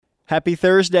Happy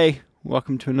Thursday.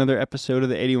 Welcome to another episode of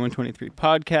the 8123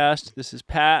 podcast. This is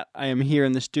Pat. I am here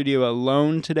in the studio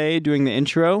alone today doing the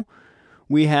intro.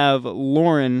 We have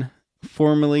Loren,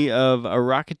 formerly of A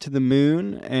Rocket to the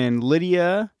Moon, and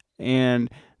Lydia,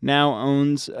 and now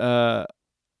owns an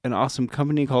awesome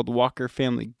company called Walker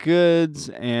Family Goods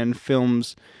and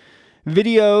films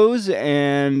videos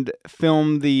and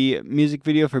filmed the music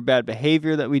video for Bad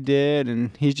Behavior that we did, and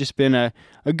he's just been a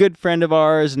good friend of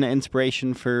ours and an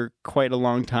inspiration for quite a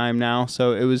long time now.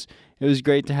 So it was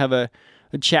great to have a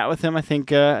chat with him. I think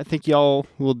y'all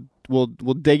will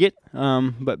dig it.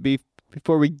 But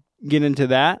before we get into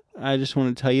that, I just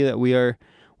want to tell you that we're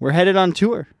headed on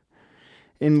tour.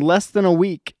 In less than a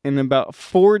week, in about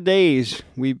 4 days,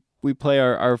 we play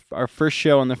our first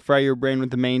show on the Fry Your Brain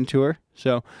with the Main tour.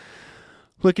 So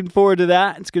looking forward to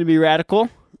that. It's going to be radical.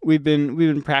 We've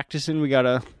been practicing. We got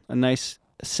a nice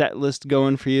set list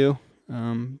going for you.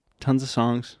 Tons of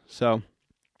songs. So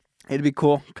it'd be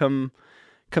cool. Come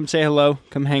say hello.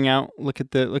 Come hang out. Look at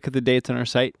the dates on our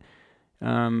site.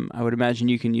 I would imagine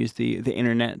you can use the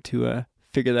internet to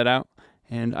figure that out.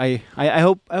 And I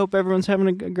hope everyone's having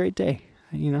a great day.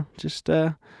 Just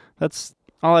that's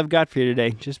all I've got for you today.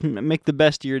 Just make the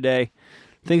best of your day.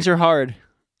 Things are hard.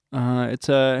 It's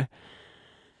a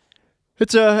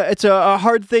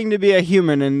hard thing to be a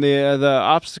human, and the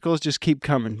obstacles just keep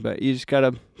coming. But you just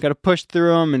gotta push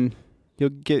through them, and you'll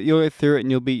get through it, and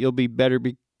you'll be better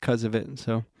because of it.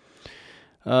 So,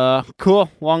 cool.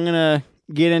 Well, I'm gonna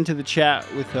get into the chat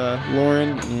with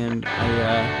Loren, and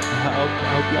I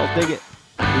hope y'all dig it.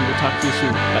 We will talk to you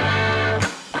soon. Bye.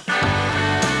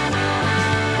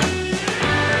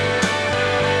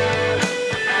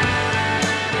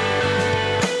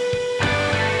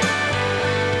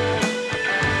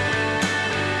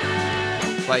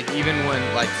 Like, even when,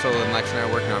 so when Lex and I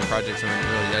are working on projects and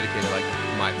we're really dedicated,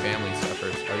 my family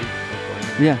suffers. Are you recording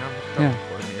me right now? Don't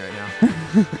record me right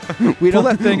now. We don't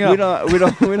that thing up. We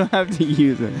don't have to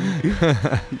use it.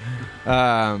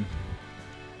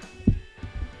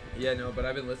 Yeah, no, but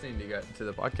I've been listening to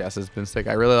the podcast. It's been sick.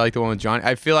 I really like the one with Johnny.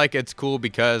 I feel like it's cool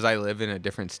because I live in a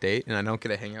different state and I don't get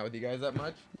to hang out with you guys that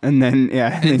much. And then,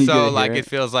 And so, it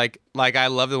feels like I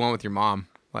love the one with your mom.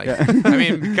 I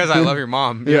mean, because I love your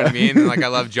mom, you know what I mean? And, I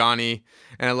love Johnny,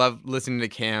 and I love listening to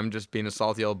Cam just being a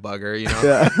salty old bugger,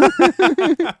 Yeah.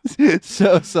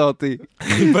 So salty.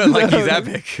 But, he's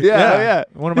epic. Yeah.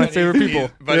 One of my favorite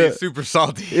people. He's super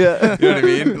salty. Yeah. You know what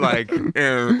I mean?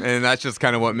 And that's just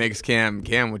kind of what makes Cam,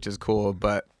 which is cool.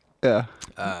 But yeah,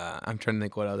 I'm trying to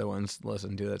think what other ones to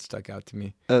listen to that stuck out to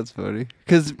me. That's funny.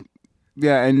 Because,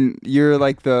 yeah, and you're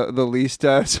the least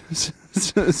salty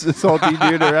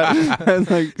dude around. That's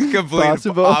complete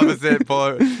possible. Opposite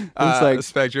polar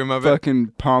spectrum of it. Fucking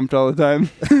pumped all the time.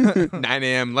 9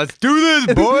 a.m. Let's do this,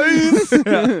 boys.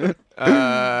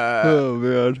 Oh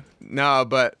man. No,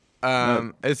 but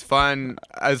it's fun.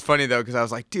 It's funny though because I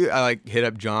was like, dude, I hit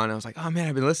up John. I was like, oh man,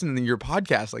 I've been listening to your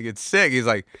podcast. It's sick. He's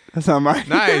like, that's not mine.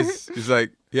 Nice. He's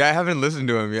like, yeah, I haven't listened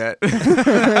to him yet.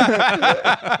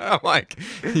 I'm like,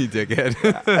 you dickhead.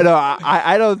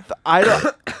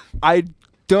 I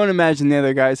don't imagine the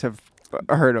other guys have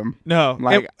heard him. No,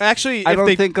 actually, I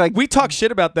don't think we talk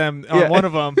shit about them on one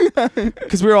of them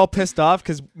because we were all pissed off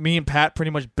because me and Pat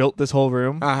pretty much built this whole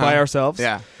room by ourselves.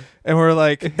 Yeah. And we're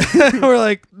like,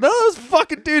 no, those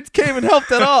fucking dudes came and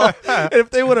helped at all. And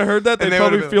if they would have heard that, they'd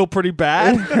probably feel pretty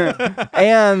bad.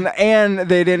 and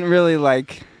they didn't really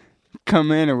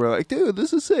come in and we're like, dude,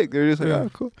 this is sick. They're just like, oh,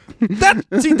 cool.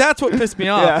 That's what pissed me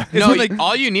off. Yeah. No,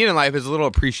 all you need in life is a little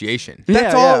appreciation.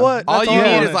 That's all it was. All you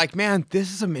need is man,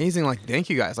 this is amazing. Thank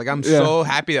you guys. I'm so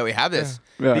happy that we have this.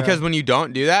 Yeah. Because when you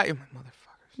don't do that, you're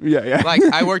like,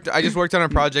 motherfuckers. Yeah. I just worked on a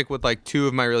project with two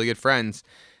of my really good friends,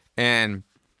 and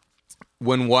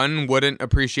when one wouldn't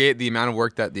appreciate the amount of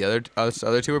work that the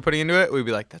other two were putting into it, we'd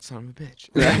be like, that son of a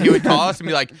bitch. And he would call us and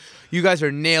be like, you guys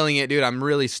are nailing it, dude. I'm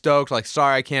really stoked.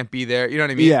 Sorry I can't be there. You know what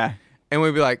I mean? Yeah. And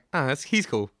we'd be like, he's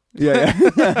cool. Yeah.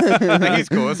 He's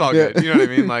cool. It's all good. You know what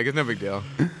I mean? It's no big deal.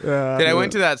 I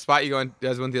went to that spot you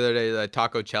guys went the other day, the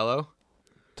Taco Cello.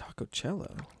 Taco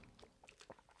Cello?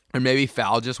 Or maybe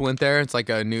Fal just went there. It's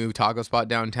a new taco spot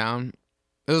downtown.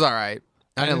 It was all right.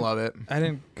 I didn't love it. I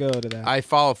didn't go to that. I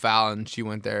follow Fal, and she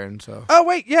went there, and so. Oh,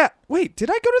 wait, yeah. Wait, did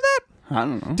I go to that? I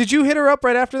don't know. Did you hit her up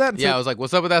right after that? Yeah, I was like,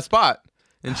 what's up with that spot?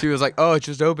 And she was like, oh, it's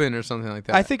just open or something like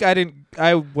that. I think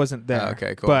I wasn't there.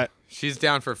 Okay, cool. But she's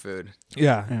down for food.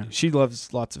 Yeah. She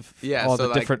loves lots of all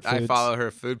the different foods. I follow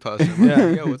her food post. I'm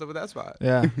like, yo, what's up with that spot?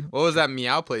 Yeah. What was that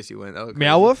Meow place you went?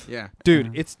 Meow Wolf? Yeah.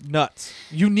 Dude, it's nuts.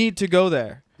 You need to go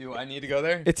there. Do I need to go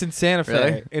there? It's in Santa Fe.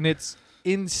 Really? And it's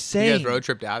insane. You guys road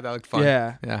tripped out. That looked fun.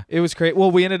 Yeah. It was great.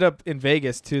 Well, we ended up in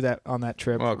Vegas too on that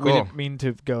trip. Oh, cool. We didn't mean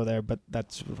to go there, but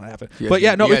that's what happened. You But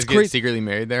yeah, no, you it's guys great. get secretly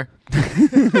married there. We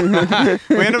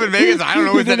end up in Vegas. I don't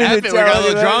know what's that happened. We got a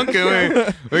little drunk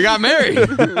and we got married.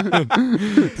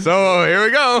 So here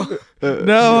we go.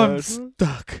 No, I'm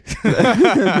stuck.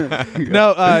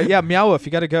 No, Meow Wolf,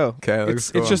 you got to go. Okay,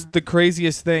 It's just the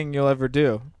craziest thing you'll ever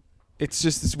do. It's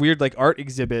just this weird like art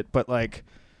exhibit, but like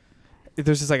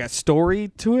there's just like a story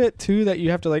to it too that you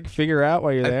have to like figure out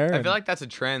while you're there. I feel like that's a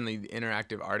trend, the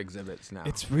interactive art exhibits now.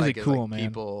 It's really cool, man.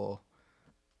 People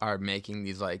are making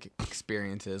these like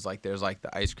experiences. Like there's like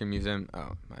the ice cream museum.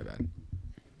 Oh,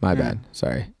 my bad.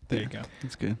 Sorry. There you go.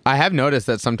 That's good. I have noticed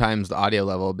that sometimes the audio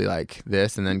level will be like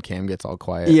this, and then Cam gets all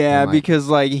quiet. Yeah, like, because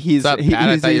like he's. What's up, Pat?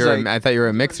 I thought you were a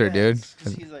like, mixer, dude.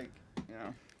 He's like, you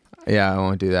know. Yeah, I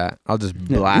won't do that. I'll just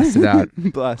blast it out.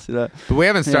 Blast it up. But we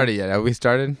haven't started yet. Have we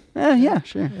started? Yeah,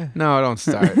 sure. No, don't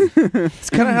start. It's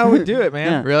kind of how we do it,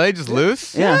 man. Yeah. Really? Just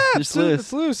loose? Yeah, just absolutely. loose.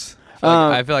 It's loose.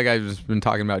 I feel like I've just been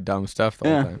talking about dumb stuff the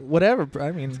whole time. Whatever.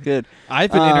 I mean, Good.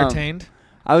 I've been entertained.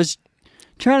 I was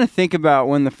trying to think about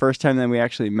when the first time that we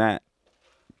actually met.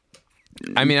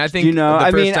 I mean, I think you know, the I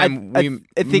first mean, time I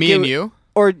think me and you.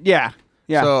 Or yeah.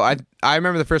 So I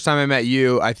remember the first time I met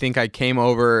you. I think I came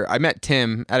over. I met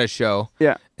Tim at a show.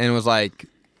 Yeah. And he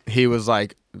was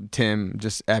like, Tim,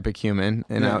 just epic human,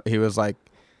 and he was like,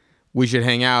 we should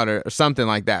hang out or something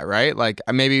like that, right? Like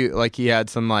maybe like he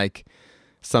had some like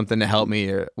something to help me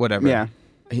or whatever. Yeah.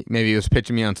 Maybe he was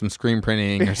pitching me on some screen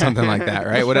printing or something like that,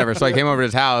 right? Whatever. So I came over to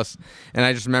his house, and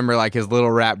I just remember like his little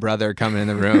rat brother coming in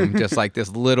the room, just like this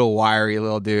little wiry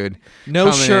little dude. No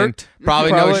shirt.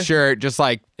 Probably no shirt, just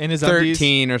like in his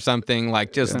 13 or something,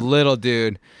 like just little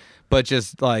dude. But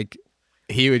just like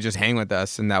he would just hang with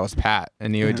us, and that was Pat.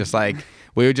 And he would just like,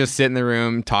 we would just sit in the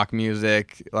room, talk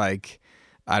music, like,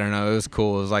 I don't know. It was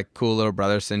cool. It was like cool little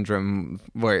brother syndrome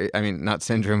where, I mean, not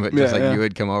syndrome, but just you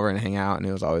would come over and hang out, and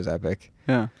it was always epic.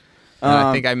 Yeah. And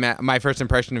I think my first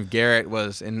impression of Garrett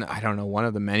was in, I don't know, one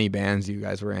of the many bands you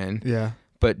guys were in. Yeah.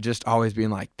 But just always being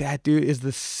like, that dude is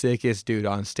the sickest dude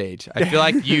on stage. I feel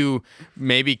like you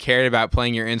maybe cared about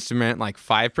playing your instrument like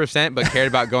 5%, but cared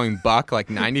about going buck like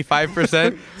 95%.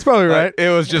 That's probably right. It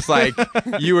was just like,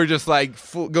 you were just like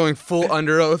going full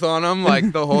under oath on him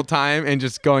like the whole time and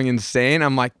just going insane.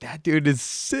 I'm like, that dude is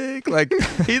sick. Like,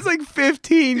 he's like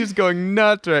 15, just going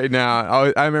nuts right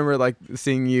now. I remember like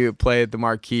seeing you play at the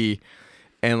Marquee,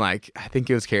 and like, I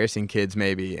think it was Kerosene Kids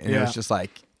maybe. And it was just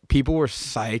like, people were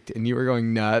psyched and you were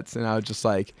going nuts, and I was just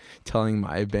like telling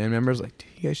my band members like, dude,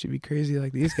 you guys should be crazy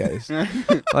like these guys.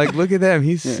 Like, look at them,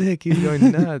 he's sick, he's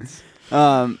going nuts.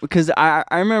 Because I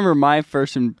remember my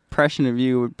first impression of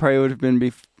you would have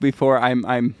been before I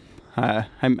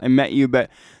met you, but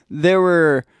there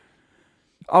were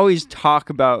always talk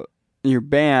about your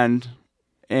band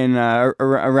in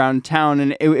around town,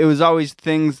 and it was always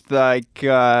things like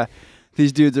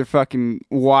these dudes are fucking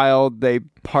wild. They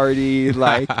party,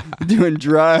 like doing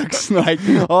drugs, like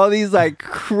all these like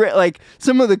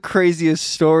some of the craziest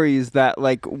stories that,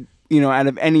 like, you know, out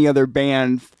of any other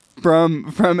band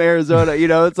from Arizona. You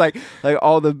know, it's like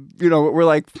all the, you know, we're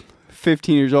like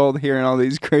 15 years old hearing all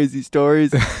these crazy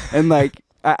stories, and like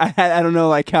I don't know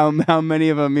like how many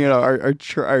of them, you know, are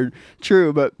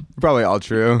true, but probably all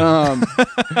true.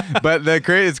 But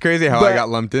it's crazy how I got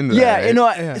lumped into that. Yeah, right? you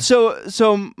know.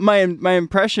 So my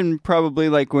impression probably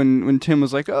like when Tim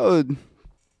was like, oh,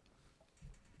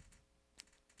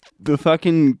 the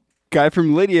fucking guy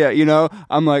from Lydia, you know,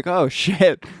 I'm like, oh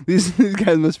shit, these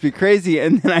guys must be crazy.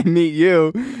 And then I meet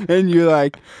you, and you're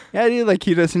like, yeah, dude, like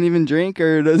he doesn't even drink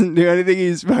or doesn't do anything.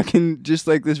 He's fucking just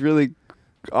like this really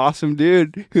awesome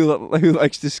dude who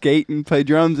likes to skate and play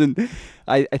drums. And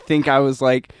I think I was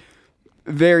like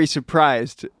very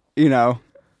surprised, you know,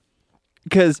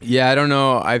 because I don't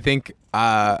know. I think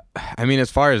I mean,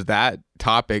 as far as that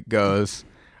topic goes,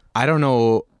 I don't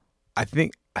know. I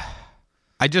think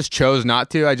I just chose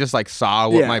not to. I just like saw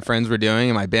what my friends were doing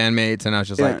and my bandmates, and I was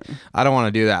just like, I don't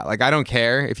want to do that. Like, I don't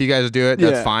care if you guys do it.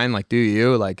 That's fine. Like, do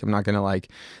you? Like, I'm not gonna like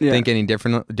think any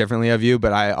differently of you.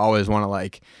 But I always want to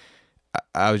like.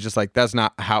 I was just like, that's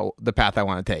not how the path I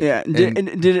want to take. Yeah.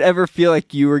 Did it ever feel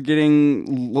like you were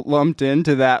getting lumped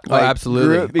into that? Like,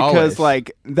 absolutely. Group? Because always.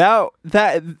 Like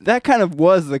that kind of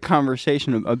was the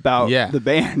conversation about the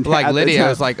band. Like Lydia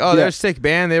was like, oh, they're a sick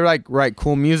band. They were like, write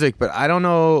cool music, but I don't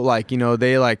know, like, you know,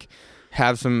 they like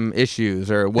have some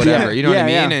issues or whatever. You know what I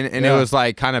mean? And it was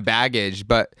like kind of baggage,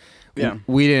 but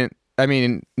we didn't. I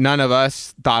mean, none of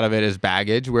us thought of it as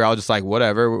baggage. We're all just like,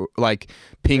 whatever. Like,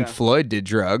 Pink Floyd did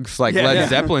drugs. Like, Led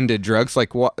Zeppelin did drugs.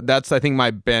 Like, what? That's, I think,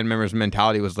 my band members'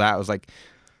 mentality was that. It was like,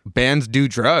 bands do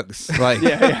drugs. Like,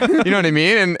 Yeah. you know what I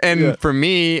mean? And Yeah. for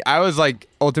me, I was like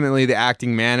ultimately the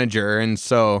acting manager. And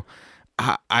so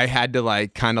I had to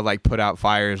like kind of like put out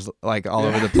fires like all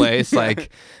over the place. Like,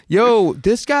 yo,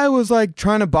 this guy was like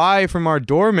trying to buy from our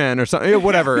doorman or something,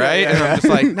 whatever, right? And I'm just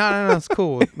like, no, it's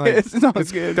cool. Like,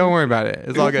 It's good. don't worry about it.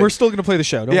 It's all good. We're still gonna play the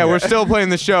show. Don't Yeah, worry. we're still playing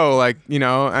the show, like, you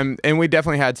know, and we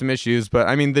definitely had some issues, but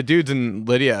I mean, the dudes in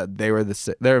Lydia, they're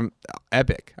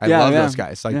epic. I love those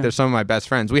guys. Like, they're some of my best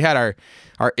friends. We had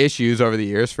our issues over the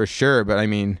years for sure, but I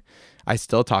mean, I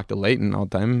still talk to Leighton all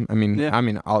the time. I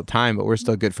mean, all the time, but we're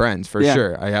still good friends for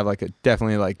sure. I have like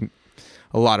definitely like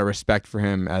a lot of respect for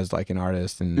him as like an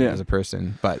artist and as a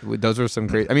person. But those were some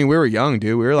great. I mean, we were young,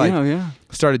 dude. We were like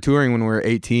started touring when we were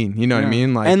 18. You know what I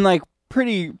mean? Like, and like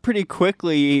pretty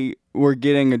quickly, we're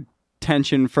getting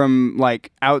attention from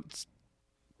like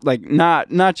like not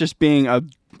just being a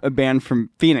band from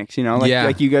Phoenix, you know,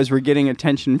 like you guys were getting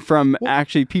attention from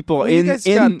actually people in you guys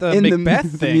got the the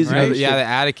Macbeth thing, music right? industry. the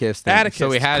Atticus thing. Atticus So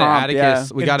we had comp, an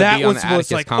Atticus. We got to be on the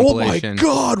Atticus like, compilation. Oh my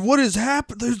God, what has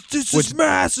happened? This is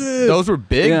massive. Those were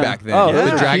big back then. Oh, The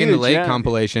yeah. Dragon the Huge, Lake yeah.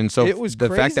 compilation. So It was the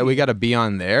fact that crazy. we got to be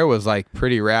on there was like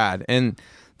pretty rad. And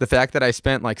the fact that I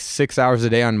spent like 6 hours a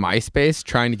day on MySpace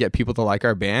trying to get people to like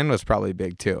our band was probably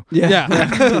big too. yeah.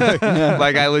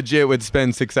 Like, I legit would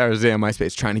spend 6 hours a day on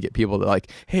MySpace trying to get people to like,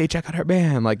 hey, check out our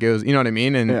band. Like, it was, you know what I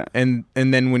mean? And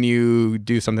then when you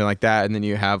do something like that, and then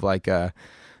you have like a,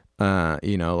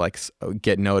 you know, like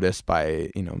get noticed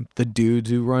by, you know, the dudes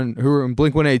who are in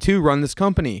Blink-182 run this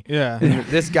company. Yeah. And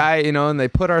this guy, you know, and they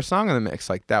put our song in the mix.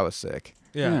 Like, that was sick.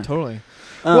 Yeah, totally.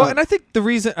 Well, and I think the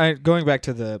reason going back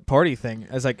to the party thing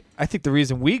is like I think the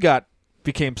reason we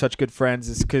became such good friends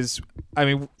is because I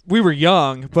mean we were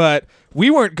young, but we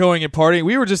weren't going and partying.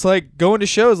 We were just like going to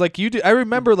shows like you do. I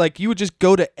remember like you would just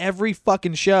go to every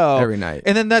fucking show Every night.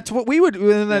 and then that's what we would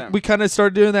do. And then we kind of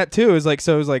started doing that too. It was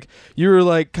like you were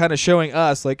like kind of showing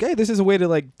us like, hey, this is a way to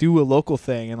like do a local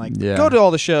thing and like go to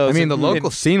all the shows. I mean, the and-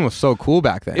 local scene was so cool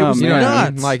back then. It was you know what I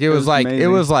mean? nuts. Like, it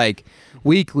was like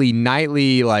weekly,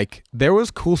 nightly, like there was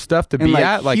cool stuff to and be like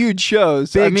at, like huge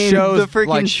shows. big I mean, shows, the freaking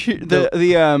like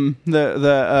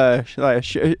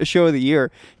show of the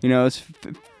year. You know, it's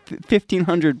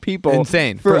 1,500 people.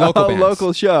 Insane for local a bands.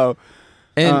 local show.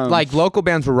 And like local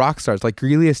bands were rock stars. Like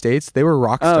Greeley Estates, they were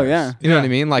rock stars. Oh, yeah. You know what I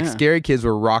mean? Like Yeah. Scary Kids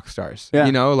were rock stars. Yeah.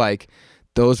 You know, like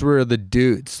those were the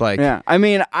dudes. Like, Yeah, I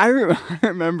mean, I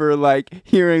remember like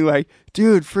hearing like,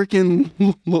 dude, freaking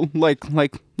like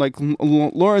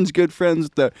Loren's good friends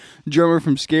with the drummer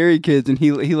from Scary Kids, and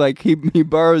he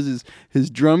borrows his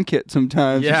drum kit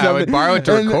sometimes. or yeah, I something. would borrow it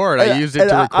to And- record. I and- used it and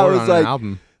to I record was on like, an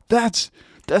album.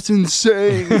 That's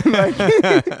insane. Like,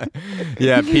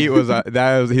 Yeah, Pete was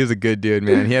he was a good dude,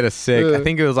 man. He had a sick. I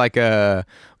think it was like a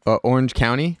Orange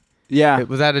County. yeah,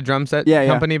 Was that a drum set Yeah, yeah.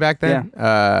 company back then?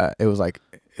 It was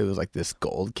like this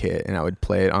gold kit, and I would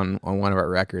play it on one of our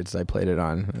records. I played it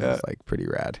on. It was like pretty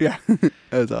rad. yeah, that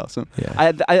was awesome. Yeah.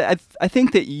 I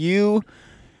think that you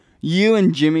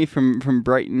and Jimmy from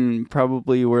Brinton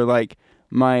probably were like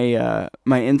my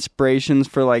inspirations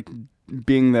for like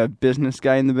being the business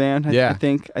guy in the band. I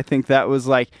think that was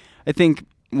like, I think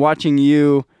watching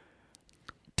you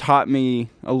taught me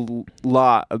a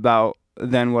lot about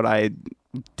then what I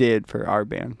did for our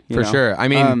band. For sure. I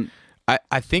mean,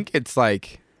 I think it's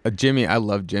like Jimmy. I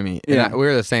love Jimmy. And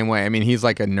we're the same way. I mean, he's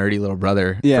like a nerdy little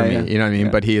brother for me. Yeah. You know what I mean?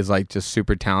 Yeah. But he is like just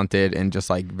super talented and just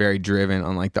like very driven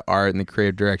on like the art and the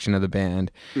creative direction of the band.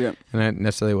 Yeah. And I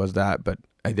necessarily was that, but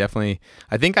I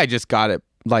think I just got it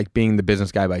like being the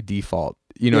business guy by default.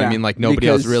 You know what I mean? Like nobody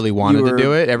else Because really you wanted to were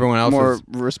do it. Everyone else more was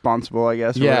responsible, I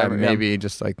guess. Or yeah, whatever. maybe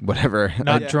just like whatever.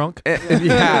 not drunk.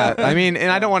 Yeah, I mean,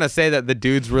 and I don't want to say that the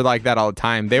dudes were like that all the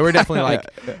time. They were definitely like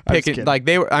picking, kidding. like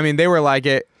they were. I mean, they were like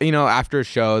it. You know, after a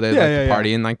show, they like to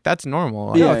party, and like that's normal.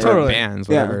 Like, Yeah, for totally. bands,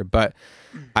 Yeah. whatever. But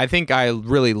I think I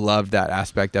really loved that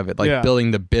aspect of it, like building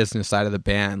the business side of the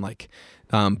band, like.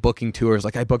 Booking tours,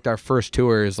 like I booked our first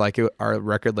tours, like our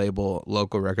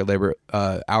local record label,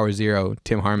 Hour Zero,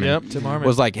 Tim Harmon. Yep, Tim Harmon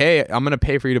was like, hey, I'm gonna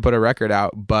pay for you to put a record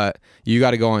out, but you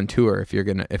got to go on tour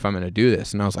if I'm gonna do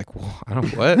this. And I was like, well, I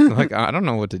don't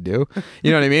know what to do.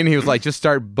 You know what I mean? He was like, just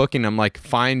start booking them, like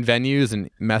find venues and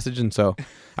message. And so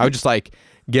I would just like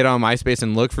get on MySpace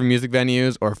and look for music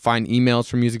venues or find emails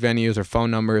from music venues or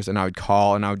phone numbers, and I would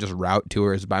call and I would just route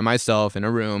tours by myself in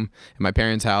a room in my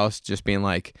parents' house, just being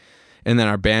like. And then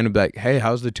our band would be like, hey,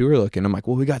 how's the tour looking? I'm like,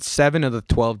 well, we got 7 of the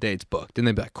 12 dates booked. And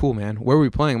they'd be like, cool, man. Where are we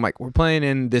playing? I'm like, we're playing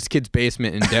in this kid's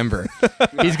basement in Denver.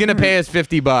 He's going to pay us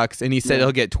 $50, and he said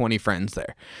he'll get 20 friends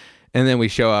there. And then we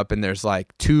show up and there's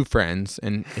like 2 friends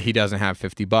and he doesn't have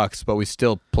 $50, but we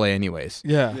still play anyways.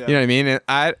 Yeah. You know what I mean?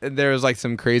 And there was like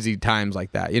some crazy times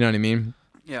like that. You know what I mean?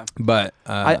 Yeah. But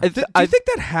do you think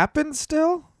that happens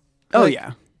still? Oh Like,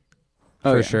 yeah.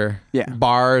 for sure. Yeah.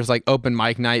 Bars, like open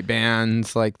mic night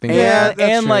bands, like things Yeah, like that.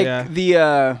 that's and true, like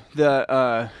yeah.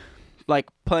 the like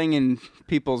playing in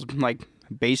people's like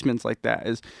basements like that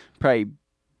is probably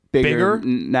bigger?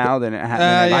 Now than it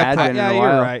had been in a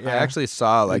while. You're right. Yeah. I actually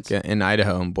saw like in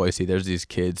Idaho and Boise, there's these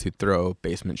kids who throw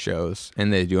basement shows,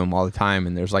 and they do them all the time.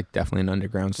 And there's like definitely an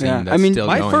underground scene. Yeah, That's I mean, still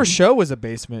My going. first show was a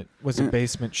basement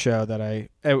show that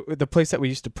the place that we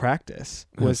used to practice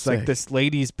was like sick. this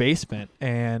lady's basement,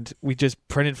 and we just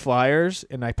printed flyers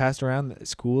and I passed around the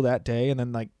school that day, and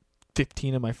then like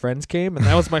 15 of my friends came, and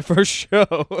that was my first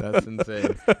show. That's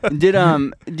insane.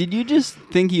 Did you just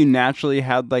think you naturally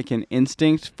had like an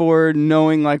instinct for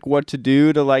knowing like what to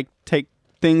do to like take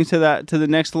things to the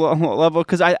next level?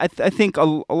 Because I think a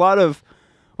lot of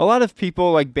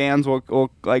people, like bands,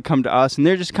 will like come to us and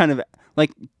they're just kind of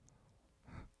like,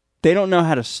 they don't know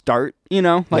how to start,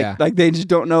 like they just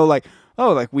don't know, like,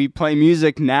 oh, like we play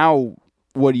music now,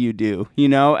 what do you do?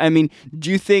 I mean, do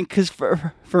you think, because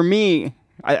for me,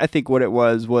 I think what it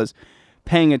was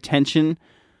paying attention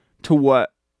to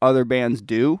what other bands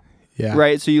do. Yeah.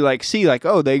 Right. So you like see like,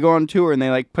 oh, they go on tour and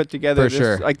they like put together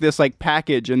this like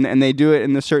package and they do it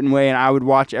in a certain way. And I would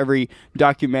watch every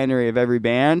documentary of every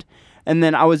band. And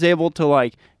then I was able to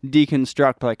like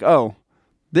deconstruct like, oh,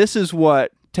 this is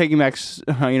what Taking Back,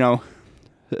 Sunday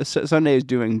is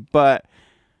doing. But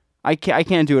I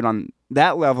can't do it on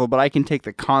that level, but I can take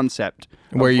the concept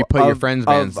where you put your friends'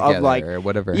 bands together like, or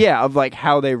whatever. Yeah, of like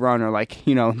how they run, or like,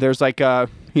 there's like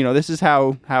this is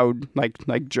how like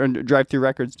Drive Through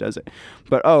Records does it.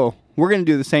 But we're going to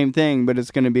do the same thing, but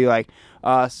it's going to be like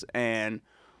us and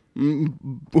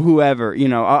whoever,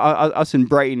 us in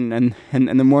Brighton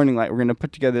and the Morning Light. We're going to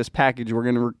put together this package. We're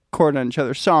going to record on each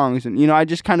other's songs, and I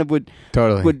just kind of would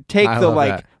take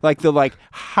the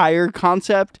higher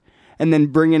concept and then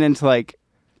bring it into like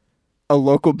a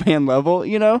local band level,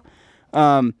 do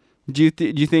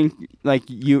you think like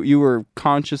you were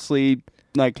consciously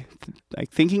like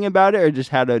thinking about it, or just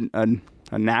had a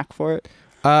knack for it?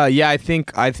 Yeah, I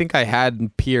think I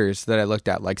had peers that I looked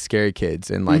at, like Scary Kids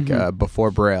and like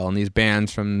Before Braille and these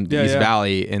bands from the East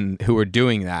Valley and who were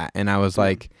doing that, and I was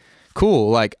like, cool,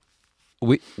 like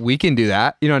we can do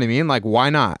that, you know what I mean? Like, why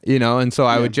not? And so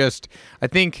I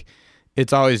think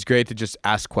it's always great to just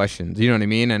ask questions, you know what I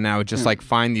mean? And I would just like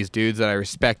find these dudes that I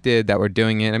respected that were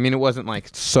doing it. I mean, it wasn't like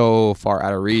so far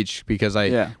out of reach because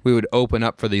we would open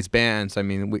up for these bands. I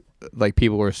mean,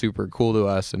 people were super cool to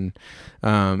us, and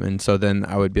so then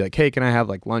I would be like, hey, can I have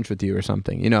like lunch with you or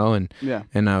something,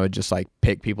 and I would just like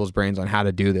pick people's brains on how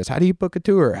to do this. How do you book a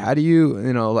tour? How do you,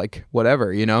 like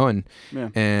whatever, and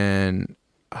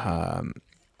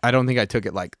I don't think I took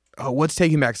it like, oh, what's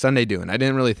Taking Back Sunday doing? I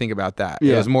didn't really think about that.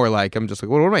 Yeah. It was more like, I'm just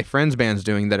like, well, what are my friends' bands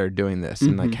doing that are doing this?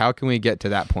 And like, how can we get to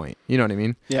that point? You know what I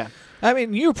mean? Yeah. I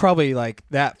mean, you were probably like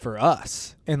that for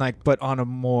us, and like, but on a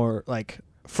more like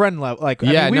friend level. Like, we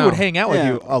would hang out with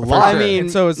you a lot. I mean,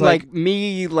 and so it's like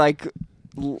me, like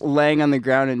laying on the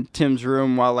ground in Tim's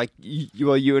room while like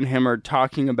you and him are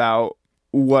talking about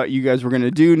what you guys were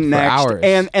gonna do next, hours.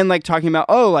 and like talking about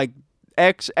like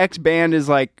X band is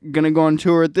like gonna go on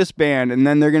tour with this band, and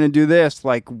then they're gonna do this.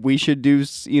 Like, we should do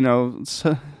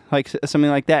like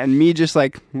something like that. And me just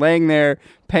like laying there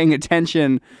paying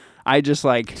attention. I just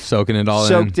like soaking it all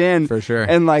soaked in for sure.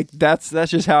 And like that's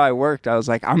just how I worked. I was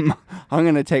like, I'm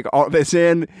gonna take all this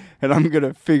in and I'm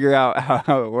gonna figure out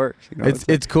how it works.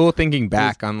 It's cool thinking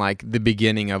back on like the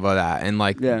beginning of all that, and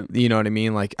like you know what I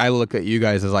mean. Like, I look at you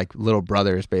guys as like little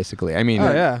brothers, basically. I mean,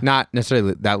 not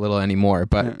necessarily that little anymore,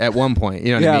 but at one point,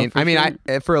 you know what I mean. I mean,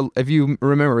 sure. if you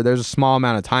remember, there's a small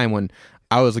amount of time when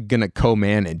I was gonna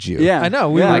co-manage you. I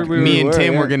know. Me and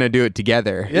Tim were gonna do it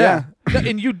together. Yeah.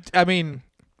 And you, I mean.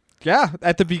 Yeah,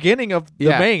 at the beginning of the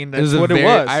main, that's what it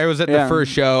was. I was at the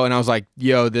first show, and I was like,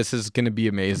 yo, this is going to be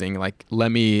amazing. Like,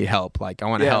 let me help. Like, I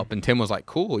want to help. And Tim was like,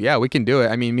 cool, yeah, we can do it.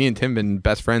 I mean, me and Tim been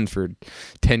best friends for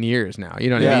 10 years now. You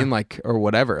know what I mean? Like, or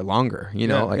whatever, longer.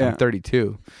 I'm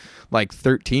 32. Like,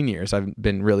 13 years I've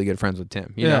been really good friends with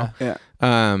Tim, you know? Yeah.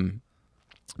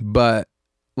 But,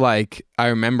 like, I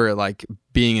remember, like,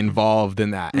 being involved in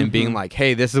that and being like,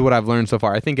 hey, this is what I've learned so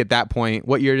far. I think at that point,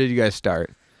 what year did you guys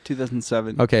start?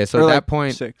 2007. Okay, so at that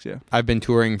point, 6, I've been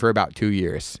touring for about 2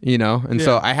 years, and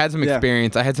so I had some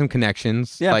experience. I had some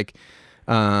connections, like,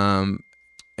 and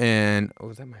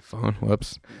was that my phone?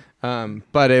 Whoops.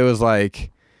 But it was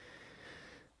like,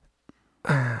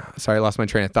 sorry, I lost my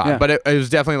train of thought. Yeah. But it was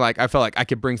definitely like I felt like I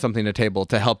could bring something to the table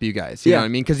to help you guys. You know what I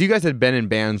mean? Because you guys had been in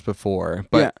bands before,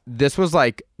 but this was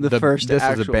like the first This was a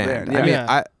actual band. band. I mean,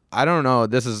 Yeah. I don't know.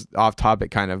 This is off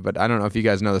topic, kind of, but I don't know if you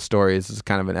guys know the story. This is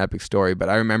kind of an epic story. But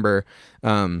I remember,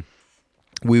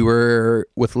 we were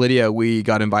with Lydia. We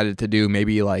got invited to do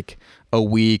maybe like a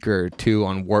week or two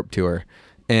on Warped Tour,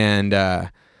 and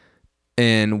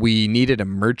we needed a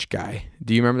merch guy.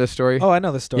 Do you remember this story? Oh, I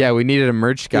know the story. Yeah, we needed a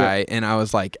merch guy, and I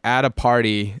was like at a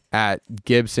party at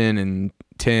Gibson and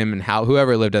Tim and Hal,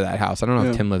 whoever lived at that house. I don't know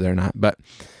if Tim lived there or not, but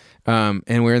and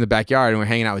we were in the backyard and we're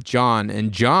hanging out with John.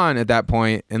 And John at that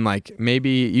point, and like maybe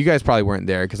you guys probably weren't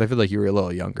there because I feel like you were a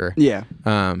little younger. Yeah.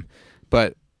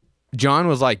 But John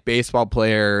was like baseball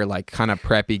player, like kind of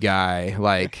preppy guy,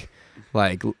 like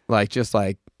just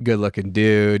like good looking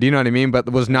dude, you know what I mean? But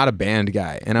was not a band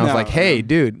guy. And I was like, hey,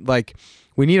 dude, like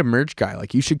we need a merch guy.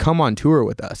 Like you should come on tour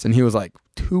with us. And he was like,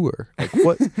 tour? Like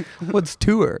what's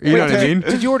tour? You know what I mean?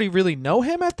 Did you already really know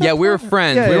him at that Yeah, point? we were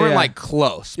friends. Yeah, we yeah, weren't yeah. like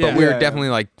close, but Yeah. we were Yeah, definitely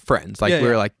like friends. Like Yeah, we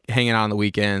were yeah. like hanging out on the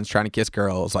weekends, trying to kiss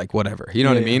girls, like whatever. You know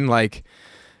what I Yeah, mean? Like,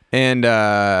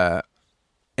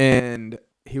 and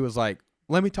he was like,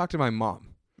 let me talk to my mom.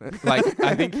 Like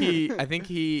I think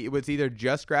he was either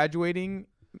just graduating.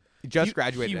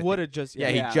 He would have just. Yeah,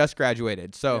 Yeah. he just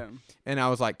graduated. So, Yeah. and I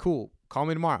was like, cool, call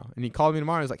me tomorrow. And he called me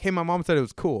tomorrow. He was like, hey, my mom said it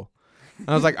was cool. And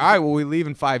I was like, all right, well, we leave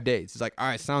in 5 days. He's like, all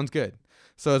right, sounds good.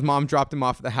 So his mom dropped him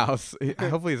off at the house.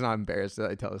 Hopefully he's not embarrassed that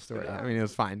I tell the story. I mean, it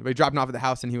was fine. But he dropped him off at the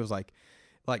house, and he was like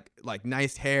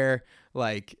nice hair,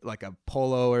 like a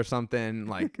polo or something,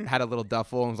 like had a little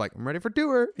duffel and was like, I'm ready for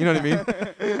tour. You know what I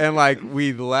mean? And like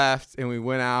we left and we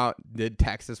went out, did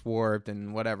Texas Warped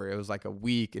and whatever. It was like a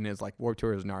week, and it was like Warped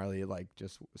Tour is gnarly, like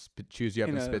just chews you up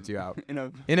and spits you out. In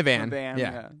a van. van,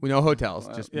 Yeah. yeah. We no hotels,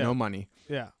 Wow. just Yeah. no money.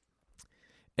 Yeah.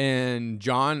 And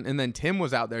John, and then Tim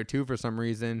was out there too for some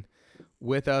reason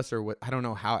with us, or I don't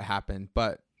know how it happened,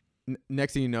 but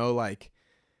next thing you know, like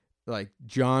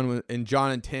John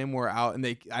and Tim were out, and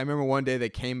I remember one day they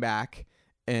came back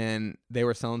and they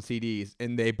were selling CDs,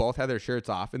 and they both had their shirts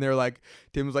off, and they were like,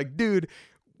 Tim was like, dude,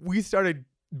 we started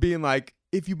being like,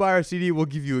 if you buy our CD, we'll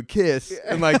give you a kiss,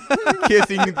 and like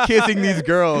kissing these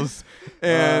girls.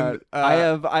 And I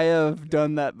have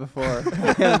done that before.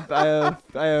 I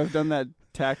have done that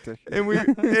tactic.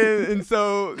 And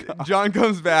so John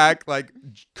comes back, like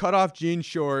cut off jean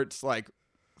shorts, like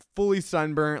fully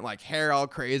sunburnt, like hair all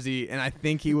crazy, and I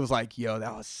think he was like, yo,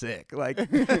 that was sick. Like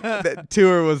that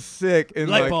tour was sick. And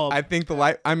Light like bulb. I think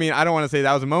I mean, I don't want to say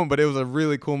that was a moment, but it was a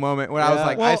really cool moment when I was Yeah.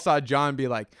 like, I saw John be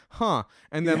like, huh,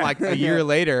 and then like a year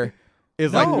later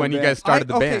is like No, when you man. guys started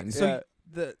the okay, band. So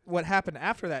what happened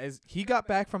after that is he got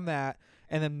back from that,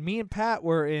 and then me and Pat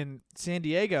were in San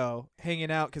Diego hanging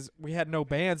out because we had no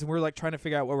bands, and we were like trying to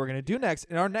figure out what we're gonna do next.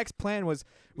 And our next plan was,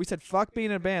 we said, "Fuck being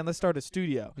in a band, let's start a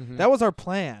studio." That was our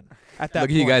plan at that Look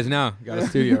point. at you guys now. Got a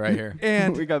studio right here.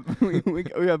 And we got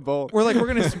both. we're like,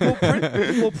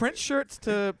 we'll print shirts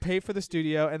to pay for the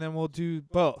studio, and then we'll do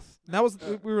both. And that was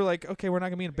we were like, okay, we're not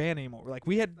gonna be in a band anymore. We're like,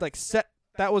 we had like set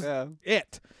that was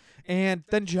it. And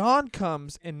then John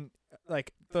comes, and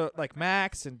like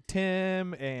Max and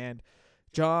Tim and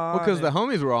John. Well, because and- the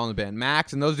homies were all in the band.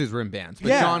 Max and those dudes were in bands, but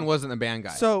Yeah. John wasn't the band guy.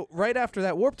 So right after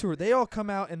that Warped Tour, they all come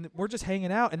out, and we're just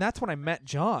hanging out, and that's when I met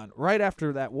John. Right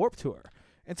after that Warped Tour,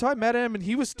 and so I met him, and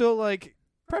he was still like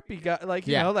preppy guy, like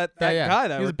you know that guy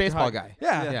that he was a would baseball drive- guy.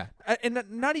 Yeah, Yeah. And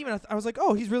not even I was like,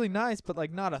 oh, he's really nice, but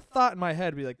like not a thought in my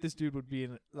head be like, this dude would be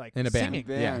in In a band. singing.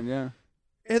 Band, yeah.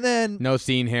 And then No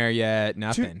scene hair yet,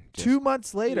 nothing. Just 2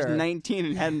 months He was later, 19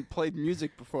 and hadn't played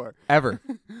music before, ever.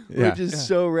 Yeah. which is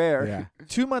so rare. Yeah.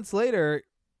 2 months later,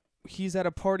 he's at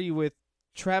a party with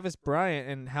Travis Bryant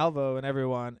and Halvo and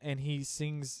everyone, and he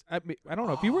sings. I don't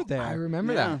know if you were there. I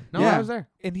remember Yeah. that. No, Yeah. I was there.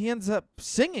 And he ends up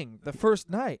singing the first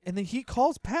night, and then he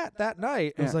calls Pat that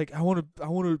night and was Yeah. like, I want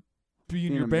to be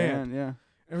in your a band. yeah.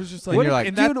 And it was just And like, you're like,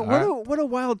 and Dude, that, what a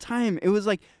wild time! It was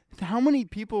like, how many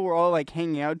people were all like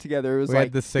hanging out together? It was We like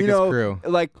had the sickest you know, crew.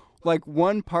 Like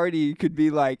one party could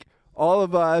be like all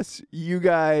of us, you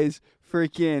guys,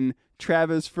 freaking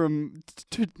Travis from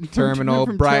Terminal,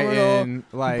 from Brighton,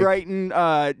 like Brighton,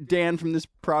 Dan from this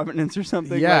Providence or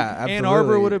something. yeah, like, Ann absolutely.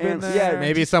 Arbor would have been And- there. yeah,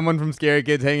 Maybe someone from Scary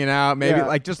Kids hanging out. Maybe Yeah.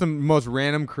 like just the most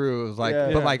random crews. Like,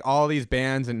 Yeah. but Yeah. like all these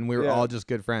bands, and we were Yeah. all just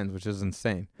good friends, which is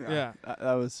insane. Yeah.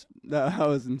 that was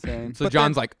insane. So But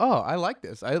John's like, oh, I like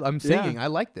this. I'm singing. I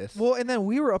like this. Well, and then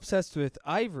we were obsessed with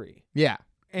Ivory, Yeah.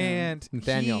 and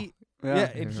Nathaniel. he, Yeah. yeah, I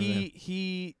and remember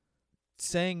he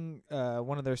sang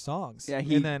one of their songs. Yeah,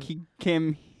 and then he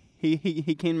came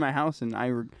to my house and I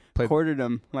Played- recorded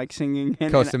him like singing.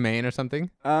 And Coast of Maine or something.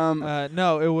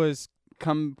 no, it was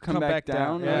come back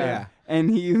down. Yeah. And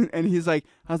he's like,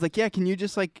 I was like, yeah, can you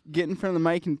just like get in front of the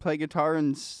mic and play guitar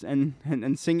and sing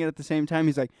it at the same time?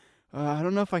 He's like, I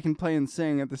don't know if I can play and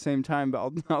sing at the same time,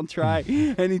 but I'll try.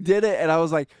 And he did it, and I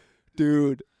was like,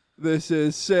 dude, this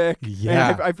is sick.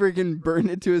 Yeah. And I freaking burned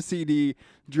it to a CD,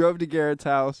 drove to Garrett's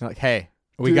house. Like, hey,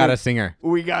 we Dude, got a singer.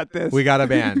 We got this. We got a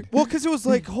band. Well, because it was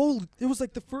like it was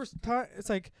like the first time. It's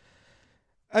like,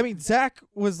 I mean, Zach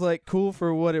was like cool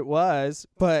for what it was,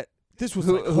 but this was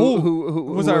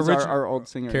who was our original our old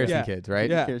singer? Kirsten Kids, right?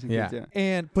 Yeah. Kirsten Yeah.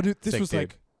 Kids, This Sick was dude.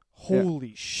 like,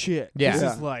 holy shit. Yeah. This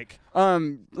Yeah. is like,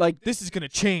 like, this is gonna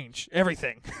change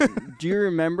everything. do you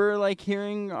remember like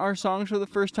hearing our songs for the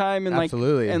first time and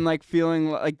Absolutely. like feeling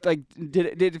like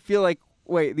did it feel like,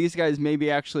 wait, these guys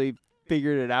maybe actually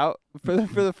figured it out for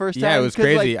the first time? Yeah, it was 'Cause,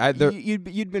 crazy. Like,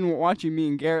 you'd been watching me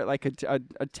and Garrett like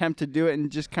attempt to do it and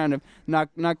just kind of not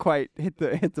quite hit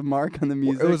the mark on the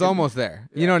music. It was almost there.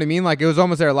 You know what I mean? Like, it was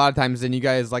almost there a lot of times. And you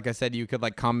guys, like I said, you could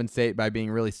like compensate by being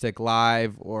really sick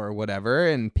live or whatever,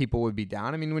 and people would be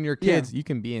down. I mean, when you're kids, you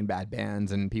can be in bad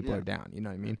bands and people are down. You know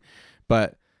what I mean?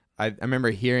 But I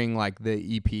remember hearing like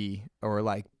the EP or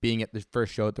like being at the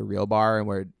first show at the Real Bar, and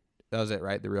where that was it,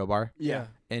 right? The Real Bar. Yeah.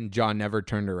 And John never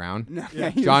turned around. No, Yeah.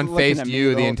 he was John looking faced at me you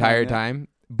the whole entire yeah. time,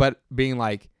 but being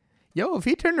like, yo, if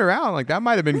he turned around, like that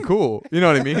might have been cool. You know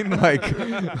what I mean?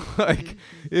 Like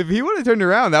if he would have turned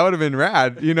around, that would have been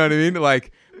rad. You know what I mean?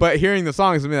 Like, but hearing the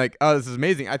songs and being like, oh, this is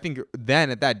amazing. I think then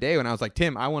at that day when I was like,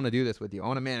 Tim, I want to do this with you. I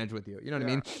want to manage with you. You know what I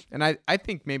mean? And I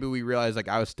think maybe we realized like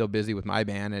I was still busy with my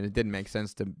band, and it didn't make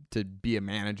sense to be a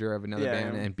manager of another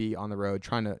band and be on the road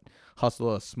trying to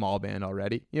hustle a small band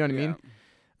already. You know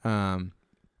what I mean?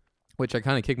 Which I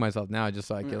kind of kick myself now, just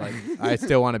so I could like, I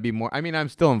still want to be more. I mean, I'm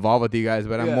still involved with you guys,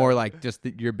 but I'm more like just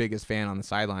your biggest fan on the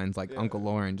sidelines, like Uncle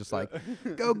Loren, just like,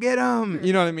 go get him.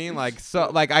 You know what I mean? Like,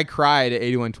 so like I cried at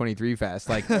 8123 Fest.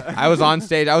 Like I was on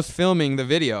stage, I was filming the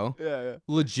video. Yeah.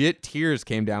 Legit tears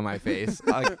came down my face.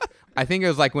 Like, I think it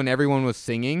was like when everyone was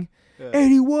singing.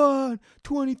 81,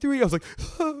 23. I was like,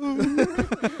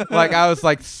 like I was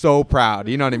like so proud.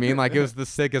 You know what I mean? Like it was the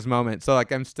sickest moment. So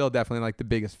like I'm still definitely like the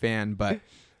biggest fan, but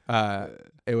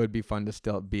it would be fun to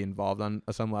still be involved on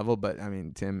some level. But I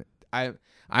mean, Tim,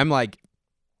 I'm like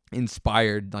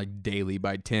inspired like daily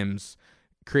by Tim's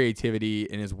creativity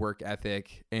and his work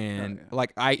ethic, and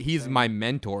like he's my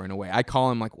mentor in a way. I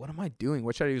call him like, what am I doing?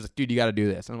 What should I do? He's like, dude, you got to do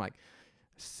this. And I'm like,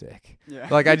 sick. Yeah.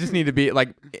 Like I just need to be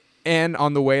like, and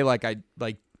on the way, like I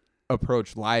like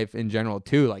approach life in general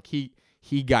too. Like he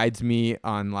guides me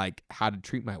on like how to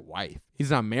treat my wife.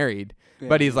 He's not married,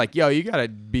 but he's like, yo, you gotta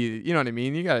be, you know what I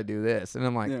mean? You gotta do this. And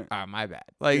I'm like, my bad.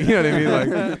 Like, you know what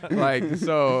I mean? Like,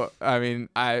 so, I mean,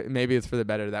 maybe it's for the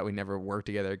better that we never work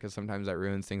together, because sometimes that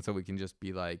ruins things, so we can just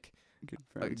be like, good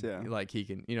friends, like he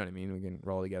can, you know what I mean? We can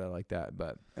roll together like that,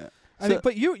 but. I mean,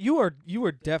 but you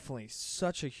were definitely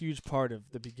such a huge part of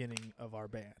the beginning of our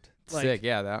band. Like, sick,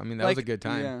 yeah. That was a good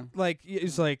time. Yeah. Like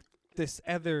it's like this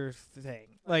other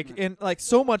thing, like and like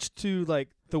so much to like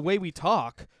the way we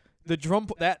talk, the drum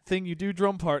that thing you do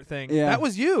drum part thing. Yeah. That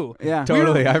was you. Yeah.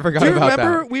 Totally, I forgot Do you about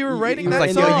remember that. we were writing He was that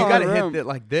Like, song? yo, you gotta Room. hit it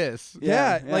like this.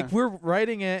 Yeah, Yeah. like we're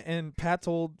writing it in Pat's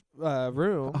old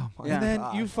room, Yeah. and then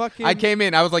God. you fucking. I came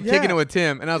in, I was like kicking Yeah. it with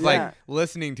Tim, and I was Yeah. like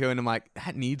listening to it, and I'm like,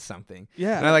 that needs something.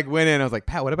 Yeah. And I like went in, I was like,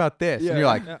 Pat, what about this? Yeah. And you're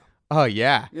like, Yeah. oh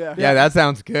yeah. Yeah. Yeah, that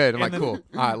sounds good. I'm And like, then- cool.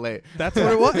 All right, late. That's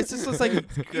what it was. It's just it's like even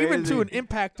crazy. to an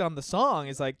impact on the song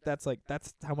is like that's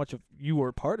how much of you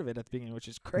were part of it at the beginning, which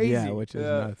is crazy. Yeah, which is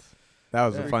Yeah. nuts. That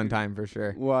was Yeah. a fun time for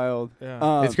sure. Wild.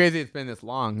 Yeah. It's crazy it's been this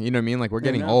long. You know what I mean? Like we're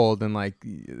getting know. old, and like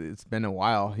it's been a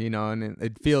while, you know, and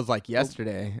it feels like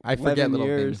yesterday. I forget 11 little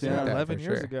years, things yeah. like that 11 for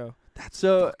years sure. ago. That's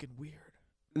So fucking weird.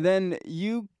 then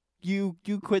you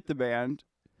quit the band.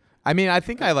 I mean, I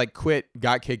think I like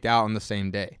got kicked out on the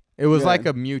same day. It was Yeah. like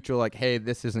a mutual, like, hey,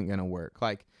 this isn't going to work.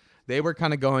 Like, they were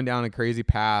kind of going down a crazy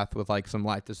path with like some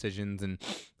life decisions. And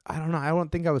I don't know. I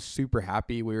don't think I was super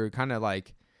happy. We were kind of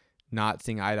like not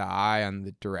seeing eye to eye on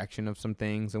the direction of some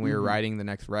things. And we were writing the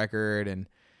next record. And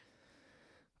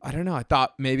I don't know. I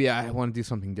thought maybe I want to do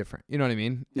something different. You know what I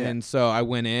mean? Yeah. And so I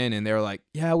went in, and they were like,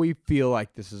 yeah, we feel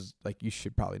like this is like, you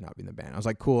should probably not be in the band. I was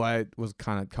like, cool. I was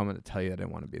kind of coming to tell you that I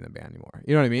didn't want to be in the band anymore.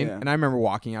 You know what I mean? Yeah. And I remember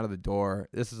walking out of the door.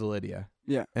 This is Lydia.